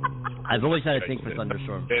 I've always had a thing for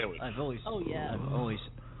thunderstorms. I've always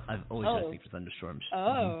had a thing for thunderstorms.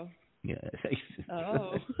 Oh. Yeah.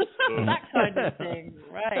 Oh. That kind of thing,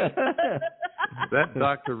 right. Is that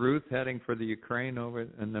Dr. Ruth heading for the Ukraine over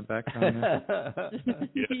in the background?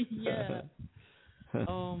 Yeah.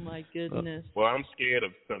 Oh, my goodness. Well, I'm scared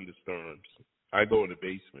of thunderstorms. I go in the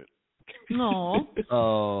basement. No.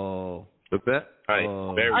 Oh. The best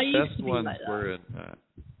ones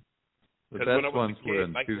were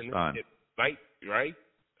in Tucson. Right?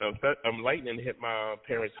 Lightning hit my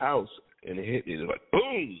parents' house, and it was like,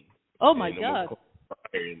 boom! Oh, my God.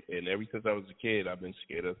 And ever since I was a kid, I've been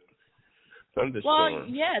scared of thunderstorms. Well,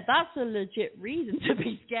 yeah, that's a legit reason to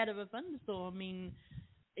be scared of a thunderstorm.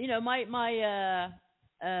 My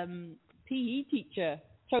PE teacher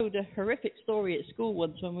told a horrific story at school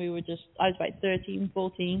once when I was about 13,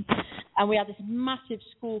 14, and we had this massive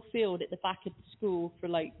school field at the back of the school for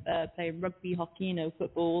playing rugby, hockey,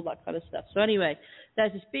 football, all that kind of stuff. So anyway,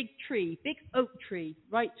 there's this big oak tree,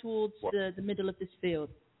 right towards the middle of this field.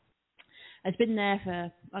 It's been there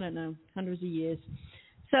for, I don't know, hundreds of years.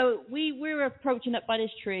 So we were approaching up by this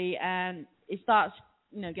tree, and it starts,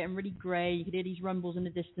 getting really grey. You could hear these rumbles in the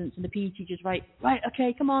distance, and the PE teacher's right,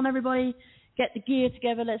 okay, come on, everybody, get the gear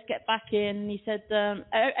together, let's get back in. And he said,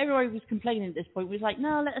 everybody was complaining at this point. We was like,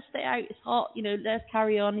 no, let us stay out, it's hot, let's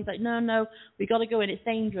carry on. He's like, no, we got to go in, it's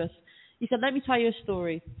dangerous. He said, let me tell you a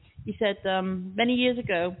story. He said, many years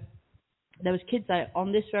ago, there was kids out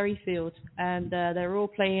on this very field, and they were all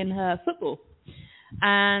playing football.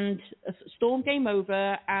 And a storm came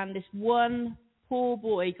over, and this one poor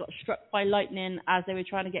boy got struck by lightning as they were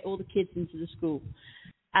trying to get all the kids into the school.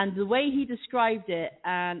 And the way he described it,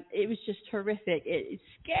 and it was just horrific. It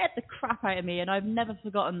scared the crap out of me, and I've never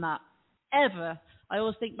forgotten that, ever. I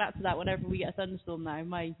always think back to that whenever we get a thunderstorm now,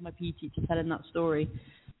 my PE teacher telling that story.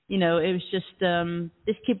 It was just,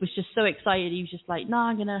 this kid was just so excited. He was just like, no,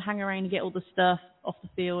 I'm going to hang around and get all the stuff off the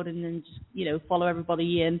field and then just, follow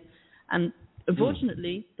everybody in. And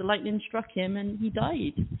unfortunately, the lightning struck him and he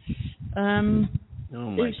died. Oh, my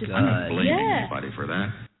God. I don't blame anybody for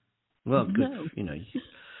that. Well, good. No.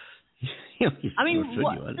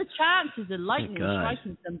 The chances of lightning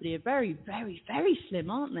striking somebody are very, very, very slim,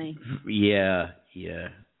 aren't they? Yeah.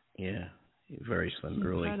 Very slim,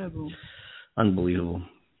 really. Incredible. Unbelievable.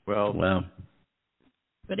 Well, wow.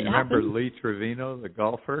 But it remember happened. Lee Trevino, the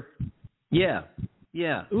golfer? Yeah.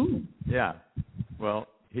 Yeah. Ooh. Yeah. Well,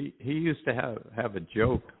 he used to have a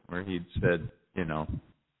joke where he'd said,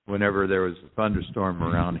 whenever there was a thunderstorm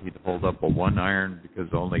around, he'd hold up a 1-iron because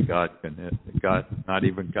only God can hit. Not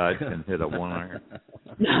even God can hit a 1-iron.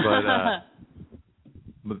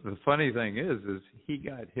 But the funny thing is he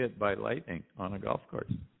got hit by lightning on a golf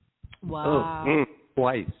course. Wow. Oh,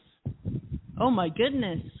 twice. Oh my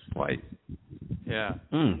goodness. Twice. Yeah.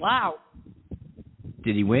 Wow.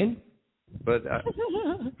 Did he win? But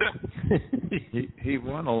he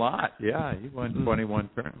won a lot. Yeah, he won 21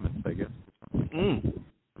 tournaments, I guess.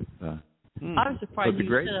 I was surprised. But the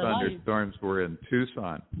great thunderstorms were in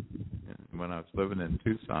Tucson. When I was living in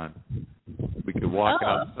Tucson, we could walk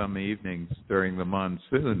out some evenings during the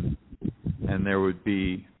monsoon, and there would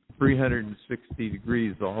be 360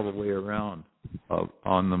 degrees all the way around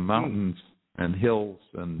on the mountains and hills,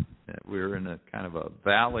 and we were in a kind of a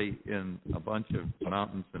valley in a bunch of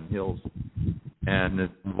mountains and hills, and the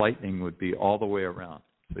lightning would be all the way around.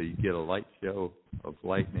 So you get a light show of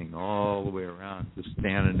lightning all the way around, just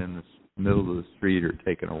standing in the middle of the street or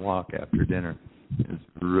taking a walk after dinner. It's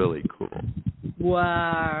really cool.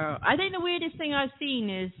 Wow. I think the weirdest thing I've seen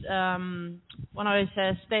is when I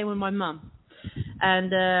was staying with my mum,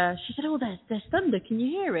 and she said, "Oh, there's thunder. Can you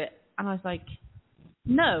hear it?" And I was like,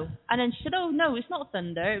 "No." And then she said, "Oh, no, it's not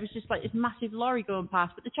thunder. It was just like this massive lorry going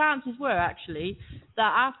past." But the chances were actually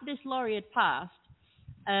that after this lorry had passed,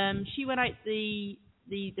 she went out the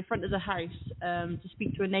front of the house to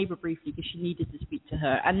speak to a neighbour briefly because she needed to speak to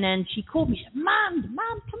her. And then she called me. She said, "Mom,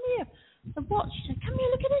 come here." I said, "What?" She said, "Come here,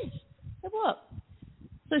 look at this." I said, "What?"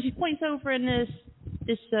 So she points over in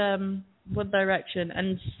this one direction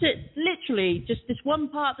and literally just this one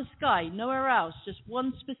part of the sky, nowhere else, just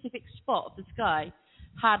one specific spot of the sky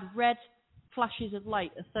had red flashes of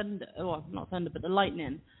light, of thunder, well, not thunder, but the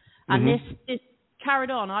lightning. And this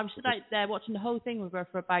carried on. I was stood out there watching the whole thing with her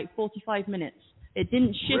for about 45 minutes. It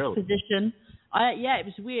didn't shift position. It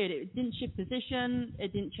was weird. It didn't shift position.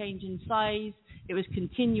 It didn't change in size. It was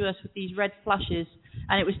continuous with these red flashes,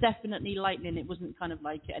 and it was definitely lightning. It wasn't kind of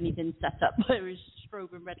like anything set up, but it was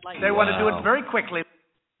strobing red lightning. They want to do it very quickly.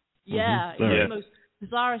 Yeah, it was the most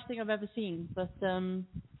bizarrest thing I've ever seen. But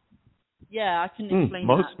I couldn't explain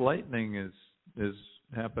most that. Lightning is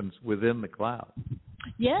happens within the cloud.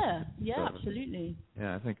 Yeah, absolutely.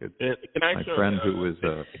 Yeah, I think it's my friend who was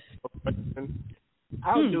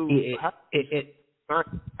how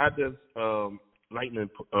does lightning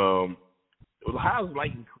how is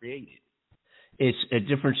lightning created? It's a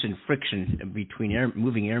difference in friction between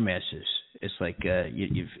moving air masses. It's like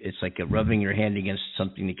it's like rubbing your hand against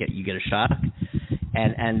something to you get a shock.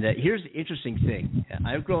 And here's the interesting thing.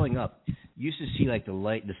 Growing up, used to see like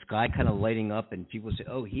the sky kind of lighting up, and people would say,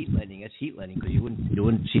 "Oh, heat lightning, that's heat lightning," because you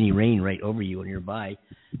wouldn't see any rain right over you or nearby.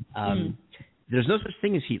 There's no such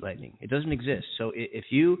thing as heat lightning. It doesn't exist. So if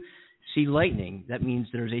you see lightning, that means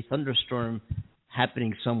there's a thunderstorm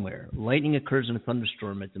happening somewhere. Lightning occurs in a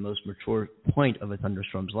thunderstorm at the most mature point of a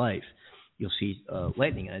thunderstorm's life. You'll see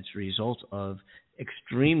lightning, and it's a result of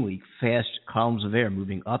extremely fast columns of air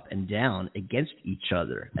moving up and down against each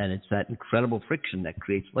other, and it's that incredible friction that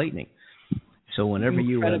creates lightning. So whenever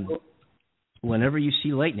you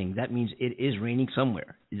see lightning, that means it is raining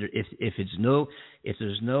somewhere. If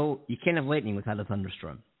there's no, you can't have lightning without a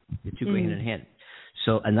thunderstorm. The two go hand in hand.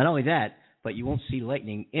 So, and not only that, but you won't see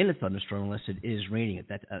lightning in a thunderstorm unless it is raining at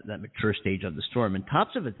that mature stage of the storm. And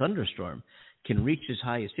tops of a thunderstorm can reach as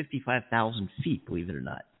high as 55,000 feet, believe it or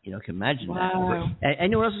not. You can imagine that. And you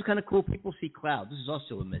know what else is kind of cool? People see clouds. This is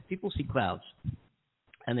also a myth. People see clouds,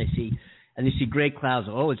 and they see gray clouds.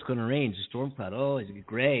 Oh, it's going to rain. It's a storm cloud. Oh, it's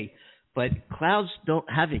gray. But clouds don't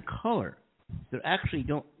have a color.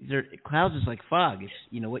 Clouds is like fog. It's,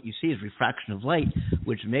 what you see is refraction of light,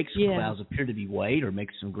 which makes clouds appear to be white or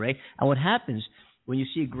makes them gray. And what happens when you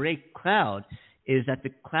see a gray cloud is that the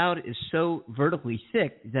cloud is so vertically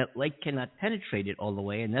thick that light cannot penetrate it all the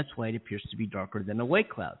way, and that's why it appears to be darker than a white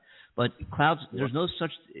cloud. But clouds, there's no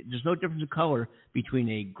difference in color between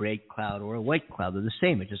a gray cloud or a white cloud. They're the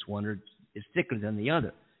same. It's just one is thicker than the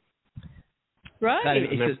other. Right. God,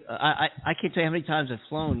 I can't tell you how many times I've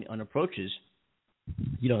flown on approaches,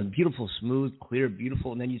 beautiful, smooth, clear,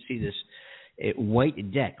 beautiful, and then you see this white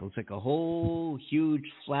deck. It looks like a whole huge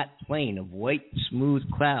flat plane of white, smooth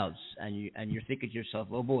clouds, and you're thinking to yourself,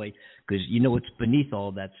 oh boy, because it's beneath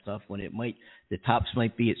all that stuff when the tops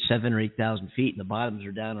might be at 7,000 or 8,000 feet, and the bottoms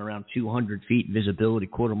are down around 200 feet visibility,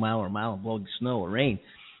 quarter mile or a mile of blowing snow or rain.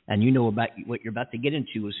 And you know about what you're about to get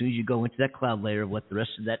into as soon as you go into that cloud layer of what the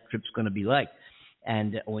rest of that trip's going to be like.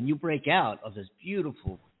 And when you break out of this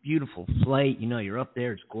beautiful, beautiful flight. You know, you're up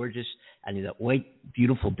there, it's gorgeous, and that white,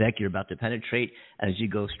 beautiful deck you're about to penetrate. As you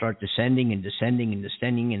start descending and descending and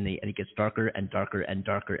descending, and it gets darker and darker and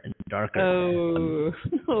darker and darker. Oh,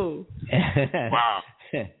 no. Wow.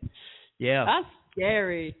 Yeah. That's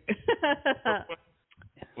scary.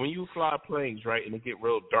 When you fly planes, right, and it get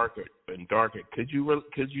real darker and darker, could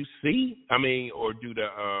you see? I mean, or do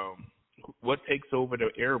what takes over the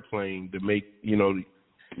airplane to make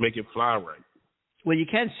it fly right? Well, you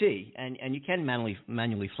can see, and you can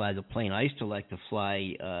manually fly the plane. I used to like to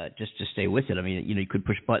fly just to stay with it. I mean, you could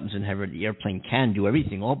push buttons and have the airplane can do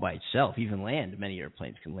everything all by itself, even land. Many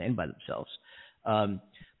airplanes can land by themselves.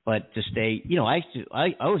 But to stay, I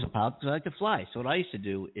was a pilot because I like to fly. So what I used to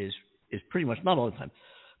do is pretty much, not all the time,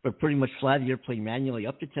 but pretty much fly the airplane manually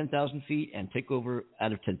up to 10,000 feet and take over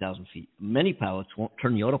out of 10,000 feet. Many pilots won't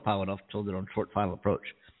turn the autopilot off until they're on short final approach.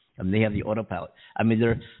 I mean, they have the autopilot. I mean,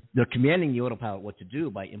 they're commanding the autopilot what to do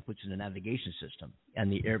by inputs in the navigation system,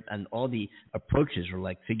 and and all the approaches are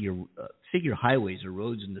like figure highways or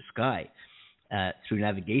roads in the sky through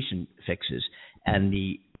navigation fixes, and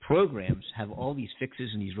the programs have all these fixes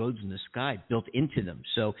and these roads in the sky built into them.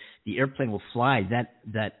 So the airplane will fly that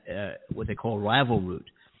what they call arrival route,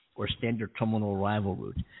 or standard terminal arrival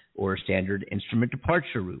route, or standard instrument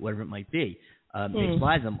departure route, whatever it might be. They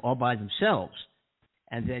fly them all by themselves.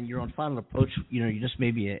 And then you're on final approach, you're just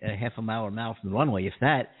maybe a half a mile or mile from the runway, if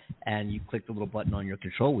that, and you click the little button on your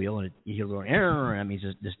control wheel, and you hear a little error. That means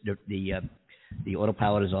the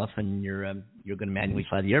autopilot is off, and you're going to manually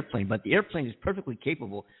fly the airplane. But the airplane is perfectly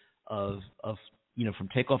capable of from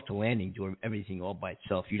takeoff to landing, doing everything all by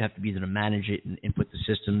itself. You'd have to be there to manage it and input the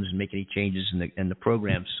systems and make any changes in the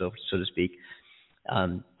programs, so to speak.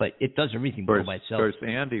 But it does everything all by itself. Of course,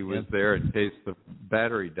 Andy was there in case the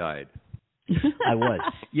battery died. I was.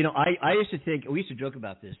 I used to think, we used to joke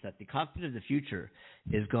about this, that the cockpit of the future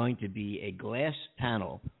is going to be a glass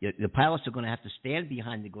panel. The pilots are going to have to stand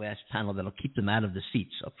behind the glass panel that'll keep them out of the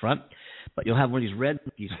seats up front. But you'll have one of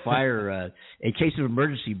these fire, in case of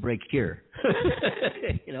emergency, break here.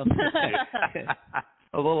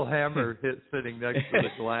 A little hammer hit sitting next to the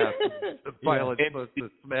glass. The pilot's supposed to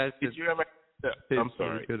smash it. Did you ever? I'm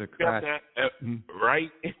sorry. Going to crash.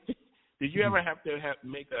 Right. Did you ever have to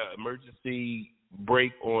make an emergency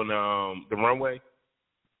brake on the runway?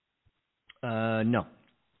 No.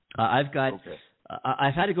 I've got. Okay.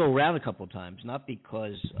 I've had to go around a couple of times, not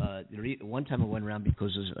because one time I went around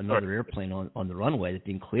because there's another airplane on the runway that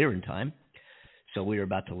didn't clear in time. So we were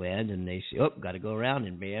about to land, and they say, "Oh, got to go around,"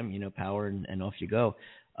 and bam, power, and off you go.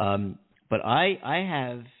 But I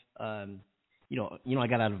have. I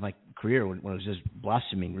got out of my career when I was just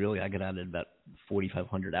blossoming. Really, I got out at about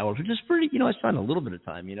 4,500 hours, which is pretty. I spent a little bit of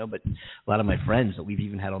time, but a lot of my friends that we've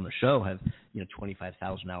even had on the show have,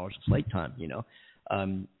 25,000 hours of flight time,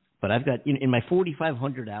 But I've got in my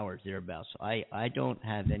 4,500 hours thereabouts. I don't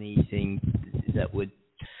have anything that would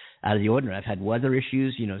out of the ordinary. I've had weather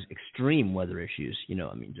issues, extreme weather issues.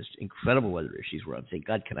 Just incredible weather issues where I'm saying,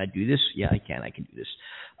 God, can I do this? Yeah, I can. I can do this.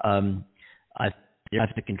 I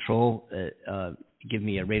have to control, give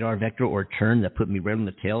me a radar vector or a turn that put me right on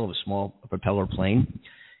the tail of a small propeller plane.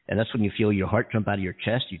 And that's when you feel your heart jump out of your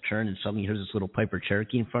chest. You turn and suddenly here's this little Piper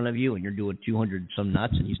Cherokee in front of you, and you're doing 200 some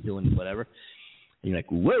knots, and he's doing whatever. And you're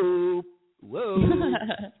like, whoa, whoa,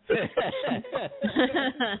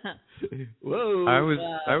 whoa.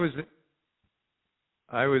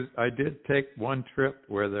 I did take one trip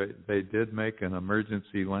where they did make an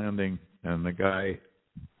emergency landing, and the guy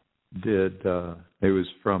did. It was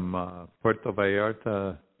from Puerto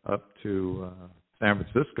Vallarta up to San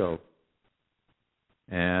Francisco,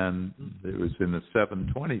 and it was in the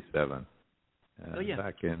 727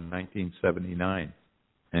 back in 1979.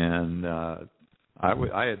 And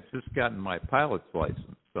I had just gotten my pilot's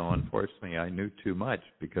license, so unfortunately I knew too much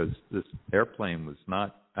because this airplane was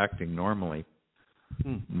not acting normally.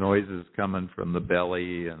 Noises coming from the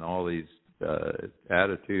belly and all these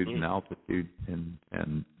attitude and altitude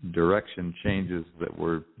and direction changes that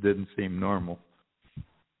didn't seem normal.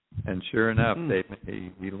 And sure enough,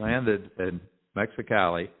 he landed in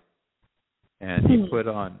Mexicali, and he put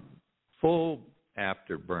on full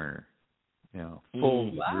afterburner,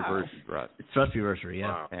 full reverse thrust. Thrust reverser,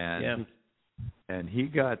 yeah. Wow. And he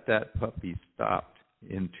got that puppy stopped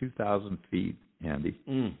in 2,000 feet, Andy.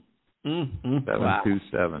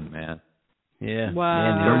 727, man. Yeah.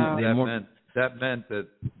 Wow. That meant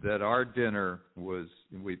that our dinner was,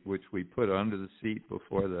 which we put under the seat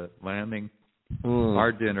before the landing.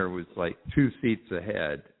 Our dinner was like 2 seats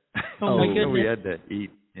ahead. Oh my goodness. So we had to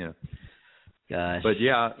eat, Gosh. But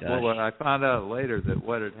well, I found out later that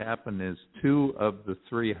what had happened is 2 of the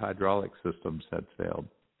 3 hydraulic systems had failed.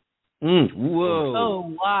 Whoa.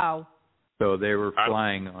 Oh, wow. So they were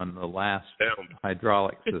flying on the last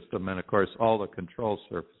hydraulic system, and of course all the control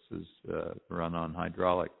surfaces run on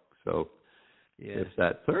hydraulic. So if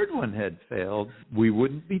that third one had failed, we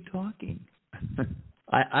wouldn't be talking.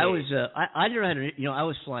 I never had I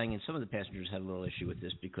was flying, and some of the passengers had a little issue with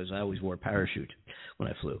this because I always wore a parachute when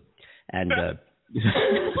I flew, and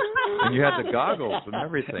and you had the goggles and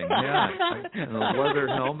everything, and the leather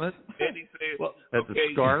helmet, Andy said, the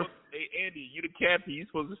scarf. Hey, Andy, you the captain. You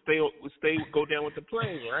supposed to go down with the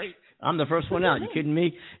plane, right? I'm the first one out. You kidding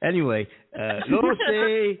me? Anyway, no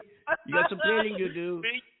stay. You got some planning to do.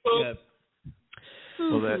 Yeah.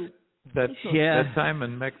 Well, that time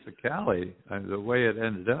in Mexicali, the way it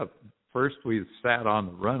ended up, first we sat on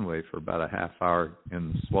the runway for about a half hour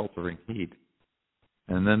in the sweltering heat,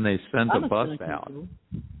 and then they sent a bus out.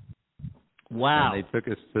 Wow! And they took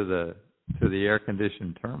us to the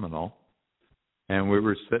air-conditioned terminal, and we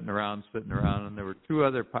were sitting around, and there were two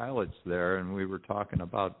other pilots there, and we were talking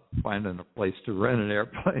about finding a place to rent an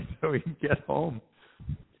airplane so we can get home.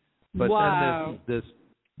 But then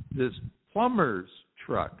this plumber's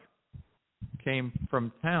truck came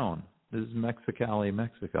from town. This is Mexicali,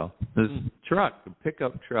 Mexico. This truck, a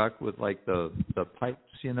pickup truck with like the pipes,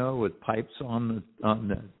 with pipes on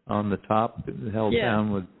the top held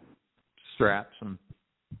down with straps, and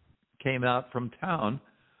came out from town.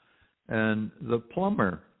 And the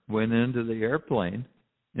plumber went into the airplane,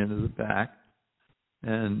 into the back,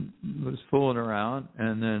 and was fooling around,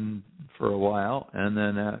 and then for a while, and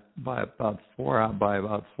then by about 4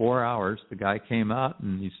 hours, the guy came out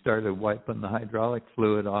and he started wiping the hydraulic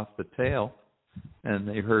fluid off the tail, and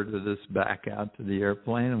they herded us back out to the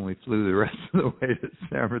airplane, and we flew the rest of the way to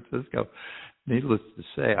San Francisco. Needless to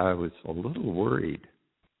say, I was a little worried.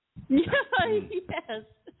 Yes.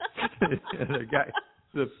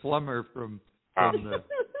 The plumber from the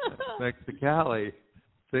Mexicali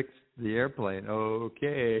fixed the airplane.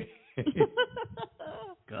 Okay.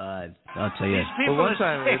 God, I'll tell you. Well, one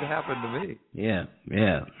time it happened to me. Yeah.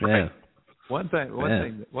 One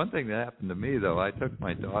thing that happened to me though, I took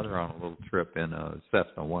my daughter on a little trip in a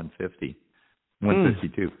Cessna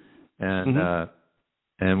 152,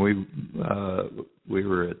 and we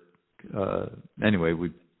were at anyway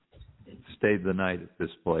we stayed the night at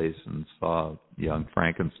this place and saw Young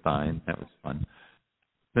Frankenstein. That was fun.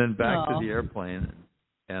 Then back to the airplane,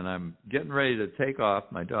 and I'm getting ready to take off.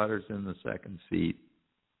 My daughter's in the second seat,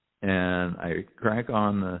 and I crank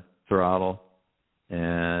on the throttle,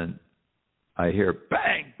 and I hear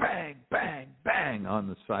bang, bang, bang, bang on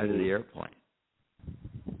the side of the airplane.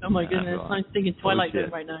 Oh my goodness, I'm thinking Twilight Zone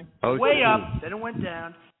right now. Way up, then it went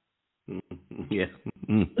down. Yeah.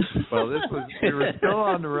 Well, we were still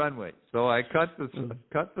on the runway, so I cut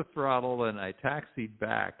the throttle and I taxied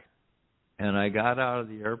back, and I got out of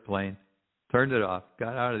the airplane, turned it off,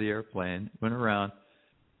 got out of the airplane, went around,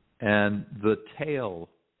 and the tail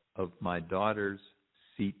of my daughter's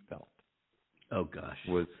seatbelt,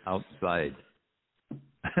 was outside.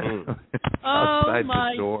 Outside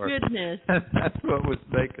my the door. Goodness! That's what was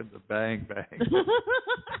making the bang bang.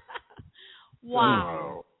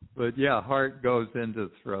 Wow. But yeah, heart goes into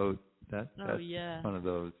the throat. That's one of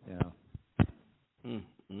those. Yeah.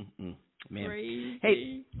 Man. Crazy.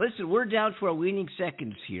 Hey, listen, we're down to our waning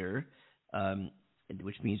seconds here,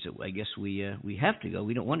 which means that I guess we have to go.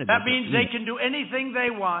 We don't want to. That means they can do anything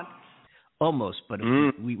they want. Almost, but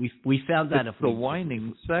we found that it's the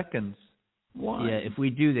waning seconds. Why? Yeah, if we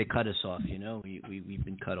do, they cut us off. We've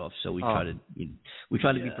been cut off, so we try to be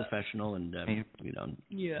professional and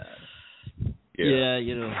Yeah. Yeah,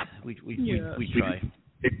 we try.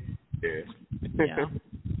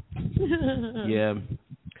 Yeah.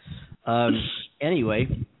 Anyway,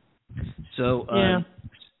 so I'll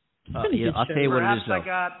tell you what it is. Perhaps I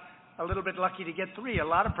got a little bit lucky to get 3. A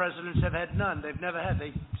lot of presidents have had none. They've never had.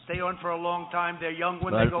 They stay on for a long time. They're young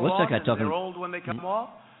when they go on, and they're old when they come off.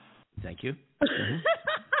 Thank you.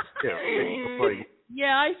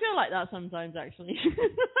 Yeah, I feel like that sometimes, actually.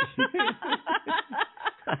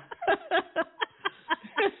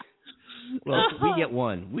 Well, we get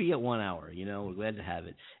 1. We get 1 hour. We're glad to have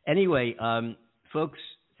it. Anyway, folks,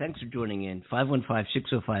 thanks for joining in.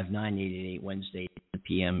 515-605-9888 Wednesday,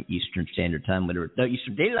 PM Eastern Standard Time,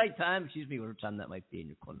 Eastern Daylight Time. Whatever time that might be in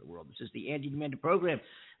your corner of the world. This is the Andy Demanda program.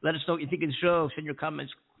 Let us know what you think of the show. Send your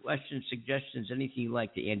comments, questions, suggestions, anything you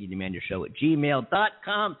like to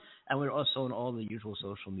AndyDemanderShow@gmail.com. And we're also on all the usual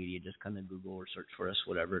social media. Just come in Google or search for us,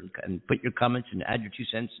 whatever, and put your comments and add your 2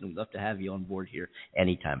 cents. And we'd love to have you on board here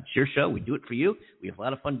anytime. It's your show. We do it for you. We have a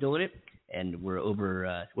lot of fun doing it. And we're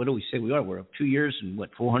over, what do we say we are? We're up 2 years and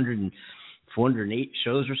 400 408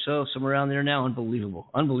 shows or so, somewhere around there now. Unbelievable.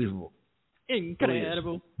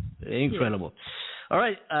 Incredible. Yeah. All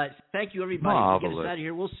right. Thank you, everybody. Get us out of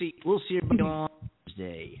here. We'll see everybody on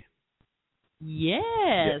Thursday.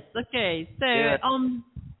 Yes. Okay. So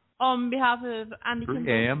on behalf of Andy 3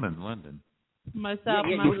 Kimball, a.m. in London. Myself.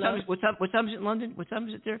 What time is it in London? What time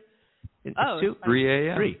is it there? It's 3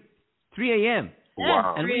 a.m. 3 a.m.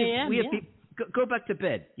 Wow. And 3 a.m. we have people, go back to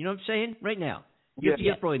bed. You know what I'm saying? Right now. You have to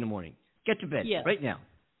get up early in the morning. Get to bed right now.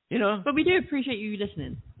 You know. But we do appreciate you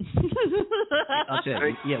listening. I'll tell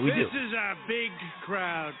you. Yeah, we do. This is a big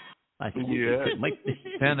crowd. I think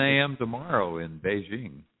 10 a.m. tomorrow in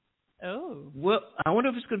Beijing. Oh. Well, I wonder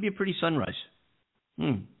if it's going to be a pretty sunrise.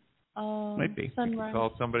 Might be. Sunrise.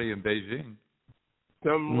 Call somebody in Beijing.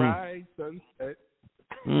 Sunrise, sunset.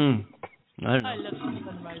 I don't know. I love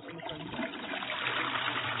sunrise and sunset.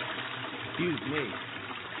 Excuse me.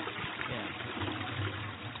 Yeah.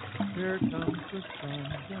 Here comes the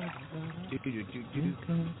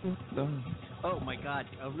sun. Oh my God!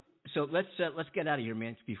 So let's get out of here,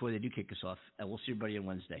 man, before they do kick us off. We'll see everybody on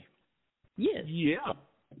Wednesday. Yes. Yeah.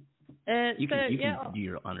 You can do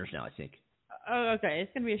your honors now, I think. Oh, okay.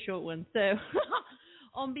 It's going to be a short one. So,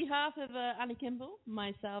 on behalf of Annie Kimball,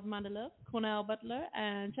 myself, Amanda Love, Cornell Butler,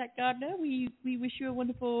 and Jack Gardner, we wish you a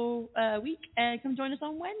wonderful week. And come join us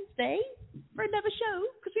on Wednesday for another show,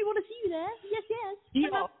 because we want to see you there. Yes. Yeah.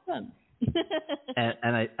 Have fun.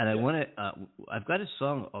 and I want to. I've got a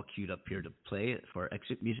song all queued up here to play for our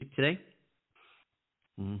exit music today.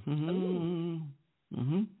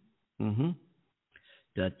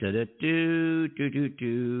 Da da da do do do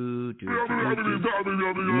do do.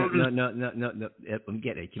 No. I'm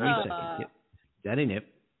getting it. Give me a second. Yep. That ain't it.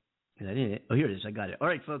 Oh, here it is. I got it. All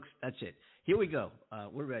right, folks. That's it. Here we go.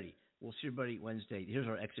 We're ready. We'll see everybody Wednesday. Here's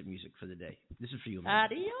our exit music for the day. This is for you, man.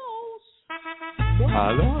 Adios.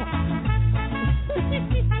 Hello.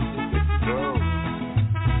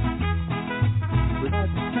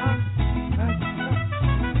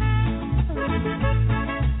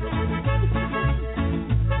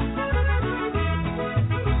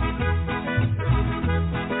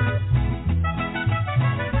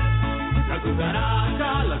 La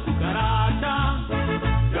cucaracha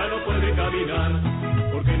ya no puede caminar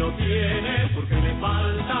porque no tiene, porque le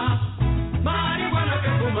falta marihuana que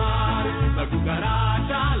fumar. La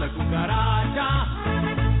cucaracha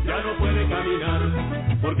ya no puede caminar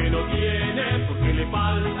porque no tiene, porque le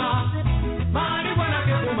falta marihuana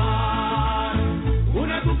que fumar.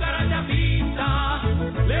 Una cucaracha pinta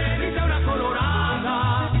le dice a una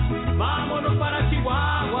colorada, vámonos para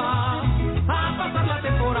Chihuahua a pasar la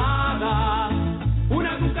temporada.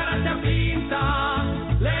 Una cucaracha pinta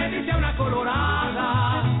le dice a una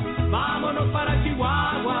colorada, vámonos para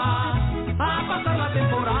Chihuahua a pasar la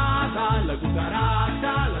temporada. La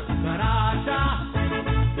cucaracha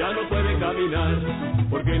ya no puede caminar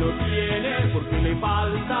porque no tiene, porque le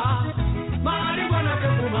falta marihuana que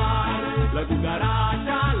fumar. La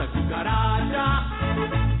cucaracha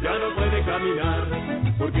ya no puede caminar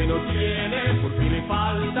porque no tiene, porque le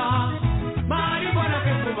falta marihuana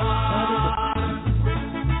que fumar.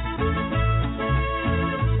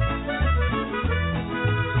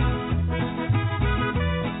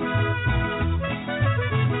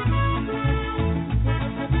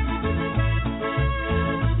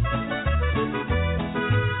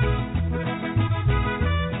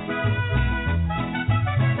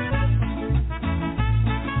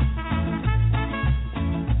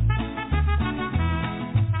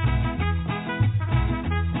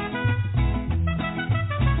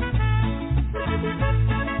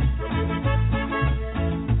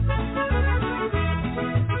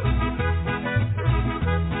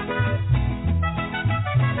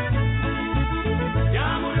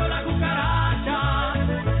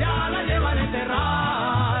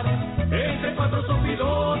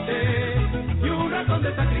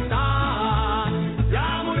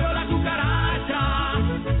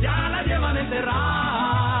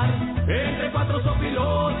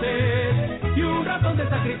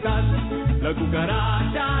 La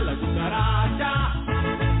cucaracha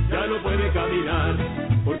ya no puede caminar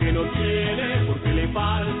porque no tiene, porque le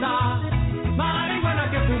falta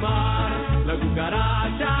marihuana que fumar. La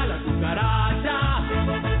cucaracha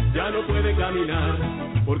ya no puede caminar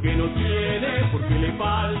porque no tiene, porque le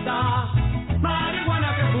falta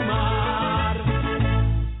marihuana que fumar.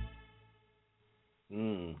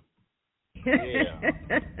 Yeah.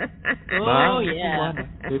 Oh, yeah.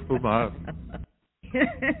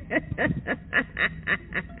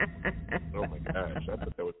 Oh my gosh, I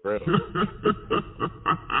thought that was Gretel.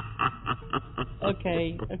 Okay.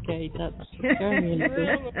 Okay, that's very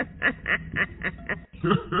interesting.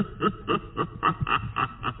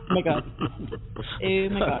 Oh my god.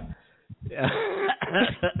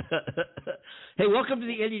 Hey, welcome to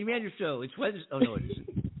the Andy Manuel Show. It's Wednesday. Oh, no, it isn't.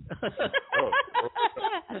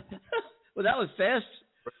 Well, that was fast.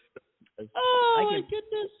 Oh, my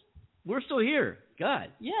goodness. We're still here. God.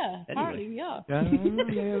 Yeah, apparently we are. They're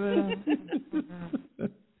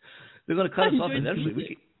going to cut us off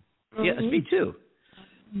eventually. Yeah, me too.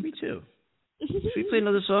 Should we play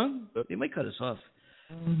another song? They might cut us off.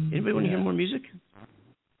 Anybody want to hear more music?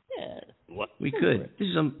 Yeah. What? We could. This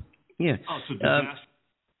is yeah. Oh, it's a disaster.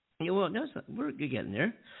 Yeah, well, no, it's not. We're getting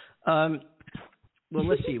there. Well,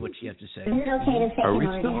 let's see what you have to say. Is it okay to say Are we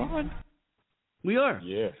still on? We are.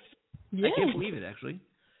 Yes. Yeah. I can't believe it, actually.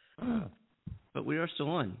 But we are still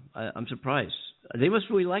on. I'm surprised. They must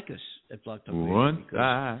really like us at Blog Talk Radio. Once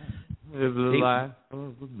I live the life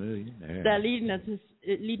of a millionaire. They're leading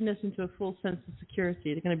us into a full sense of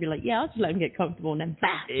security. They're going to be like, yeah, I'll just let them get comfortable and then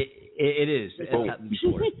bam. It is. It's happened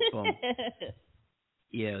before.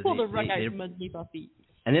 Yeah. Pull the rug out from underneath our feet.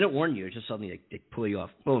 And they don't warn you. It's just suddenly they pull you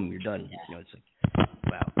off. Boom, you're done. Yeah. You know, it's like,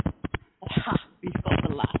 wow. We've got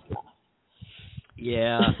the last laugh.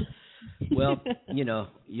 Yeah. Well, you know,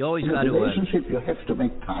 you always got to. In a relationship, you have to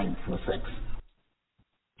make time for sex.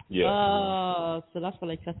 Yeah. Oh, so that's why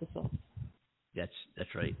they cut us off.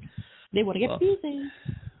 That's right. They want to get busy.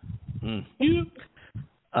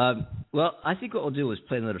 Well, I think what we'll do is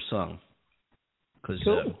play another song. Because,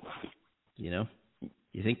 you know,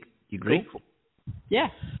 you think you agree? Cool. Yeah.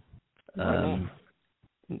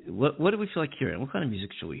 What do we feel like hearing? What kind of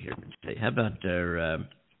music should we hear today? How about our?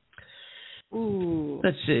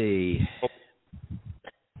 Let's see.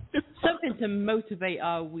 Something to motivate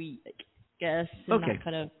our week, I guess. Okay. That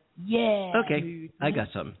kind of Okay. mood. I got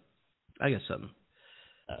something.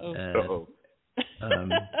 Uh-oh.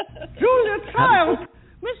 Julia Child,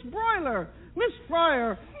 Miss Broiler, Miss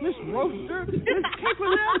Fryer, Miss Roaster, Miss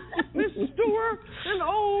Capelet, Miss Stewart, and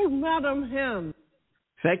old Madam Hen.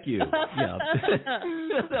 Thank you. Yeah.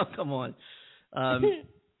 Oh, come on.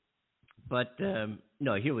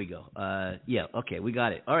 No, here we go. Yeah, okay, we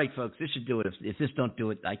got it. All right, folks, this should do it. If this don't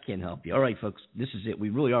do it, I can't help you. All right, folks, this is it. We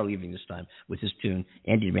really are leaving this time with this tune.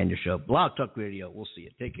 Andy Manuel Show, Blog Talk Radio. We'll see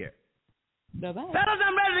you. Take care. Bye-bye. Fellas,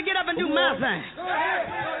 I'm ready to get up and do my thing.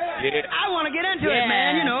 Yeah. I want to get into it,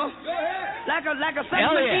 man, you know. Like a sex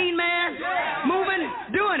machine, man. Moving,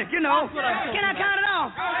 doing it, you know. Can I count it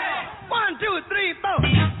off? 1, 2, 3, 4.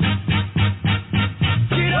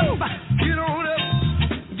 Get up, get on up.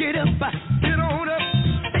 Get up, get on up.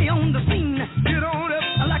 Stay on the scene. Get on up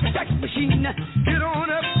like a sex machine. Get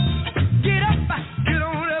on up. Get up, get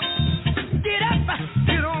on up. Get up,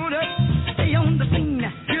 get on up. Stay on the scene.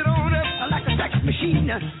 Get on up like a sex machine.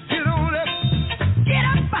 Get on up. Get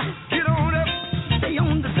up, get on up. Stay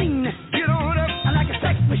on the scene. Get on up like a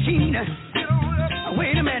sex machine. Get on up.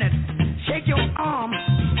 Wait a minute. Shake your arm.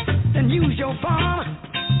 Then use your palm.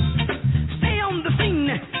 Stay on the scene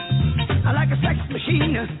like a sex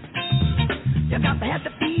machine. You got to have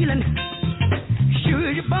the feeling.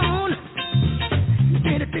 Sure you're born.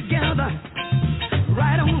 Get it together.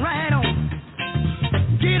 Right on, right on.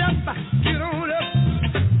 Get up, get on up.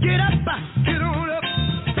 Get up, get on up.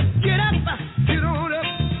 Get up, get on up.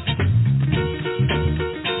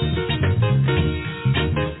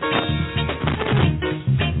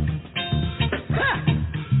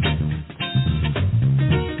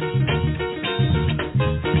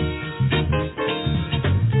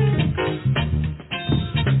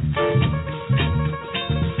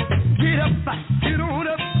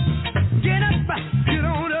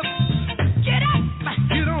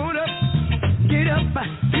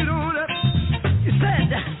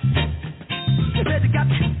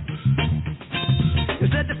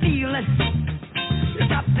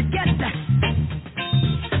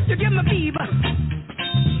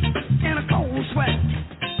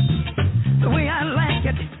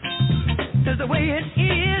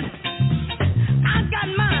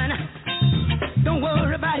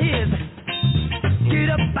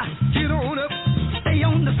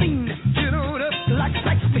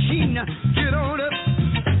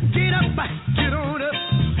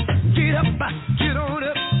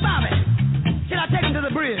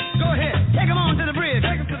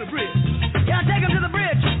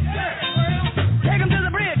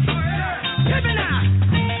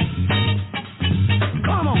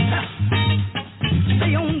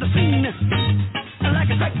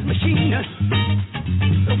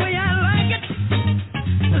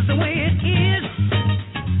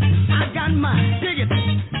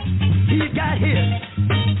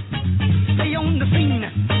 Stay on the scene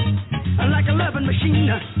like a loving machine.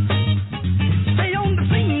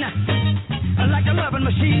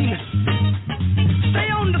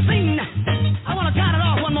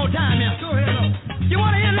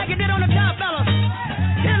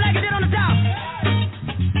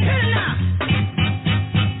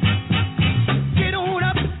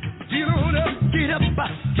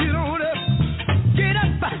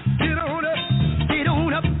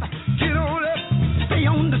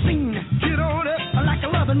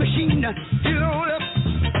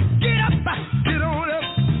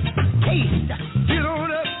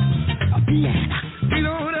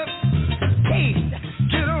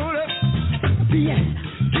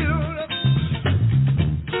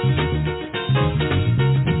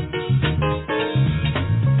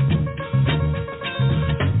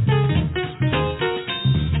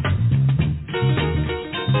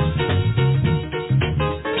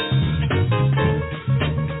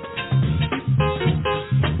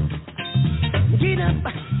 up,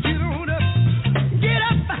 get on up, get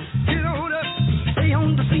up, get on up, stay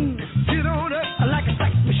on the scene, get on up, like a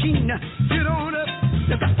sex machine, get on up,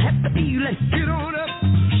 you got to have the feeling, get on up,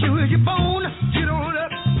 sure as you're born, get on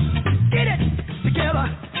up, get it together,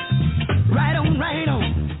 right on, right on,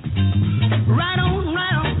 right on,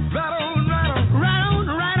 right on, right on, right on, right on,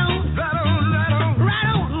 right on, right on, right on, right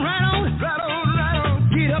on, right on, right on, right on,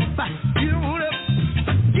 get up, get on up,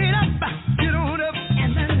 get up, get on up,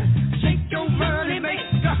 and then shake your money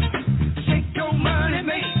maker, shake your money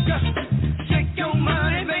maker, shake your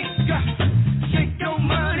money maker, shake your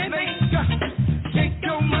money maker, shake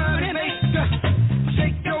your money maker,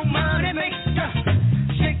 shake your money maker,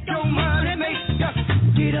 shake your money maker,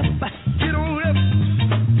 get up, get on up,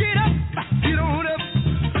 get up, get on up,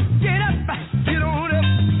 get up, get on up,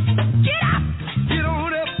 get up, get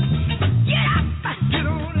on up, get up, get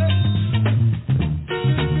on up.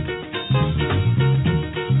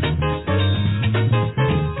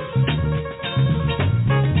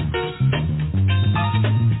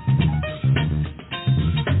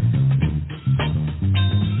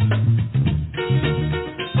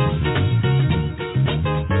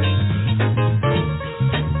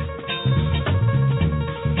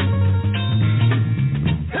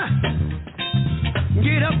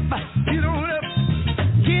 Get up, get on up,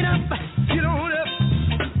 get up, get on up,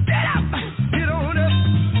 get up, get on up.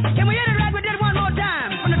 Can we hit it like we did one more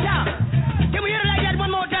time from the top? Can we hit it like that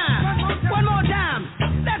one more time? One more time.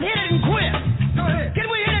 Let's hit it and quit. Go ahead. Can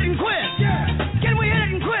we hit it and quit? Yeah. Can we hit it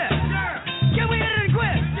and quit? Yeah. Can we hit it and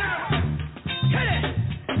quit? Yeah. Hit it.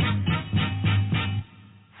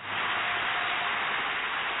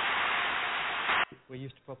 We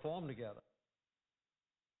used to perform together.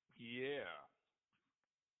 Yeah.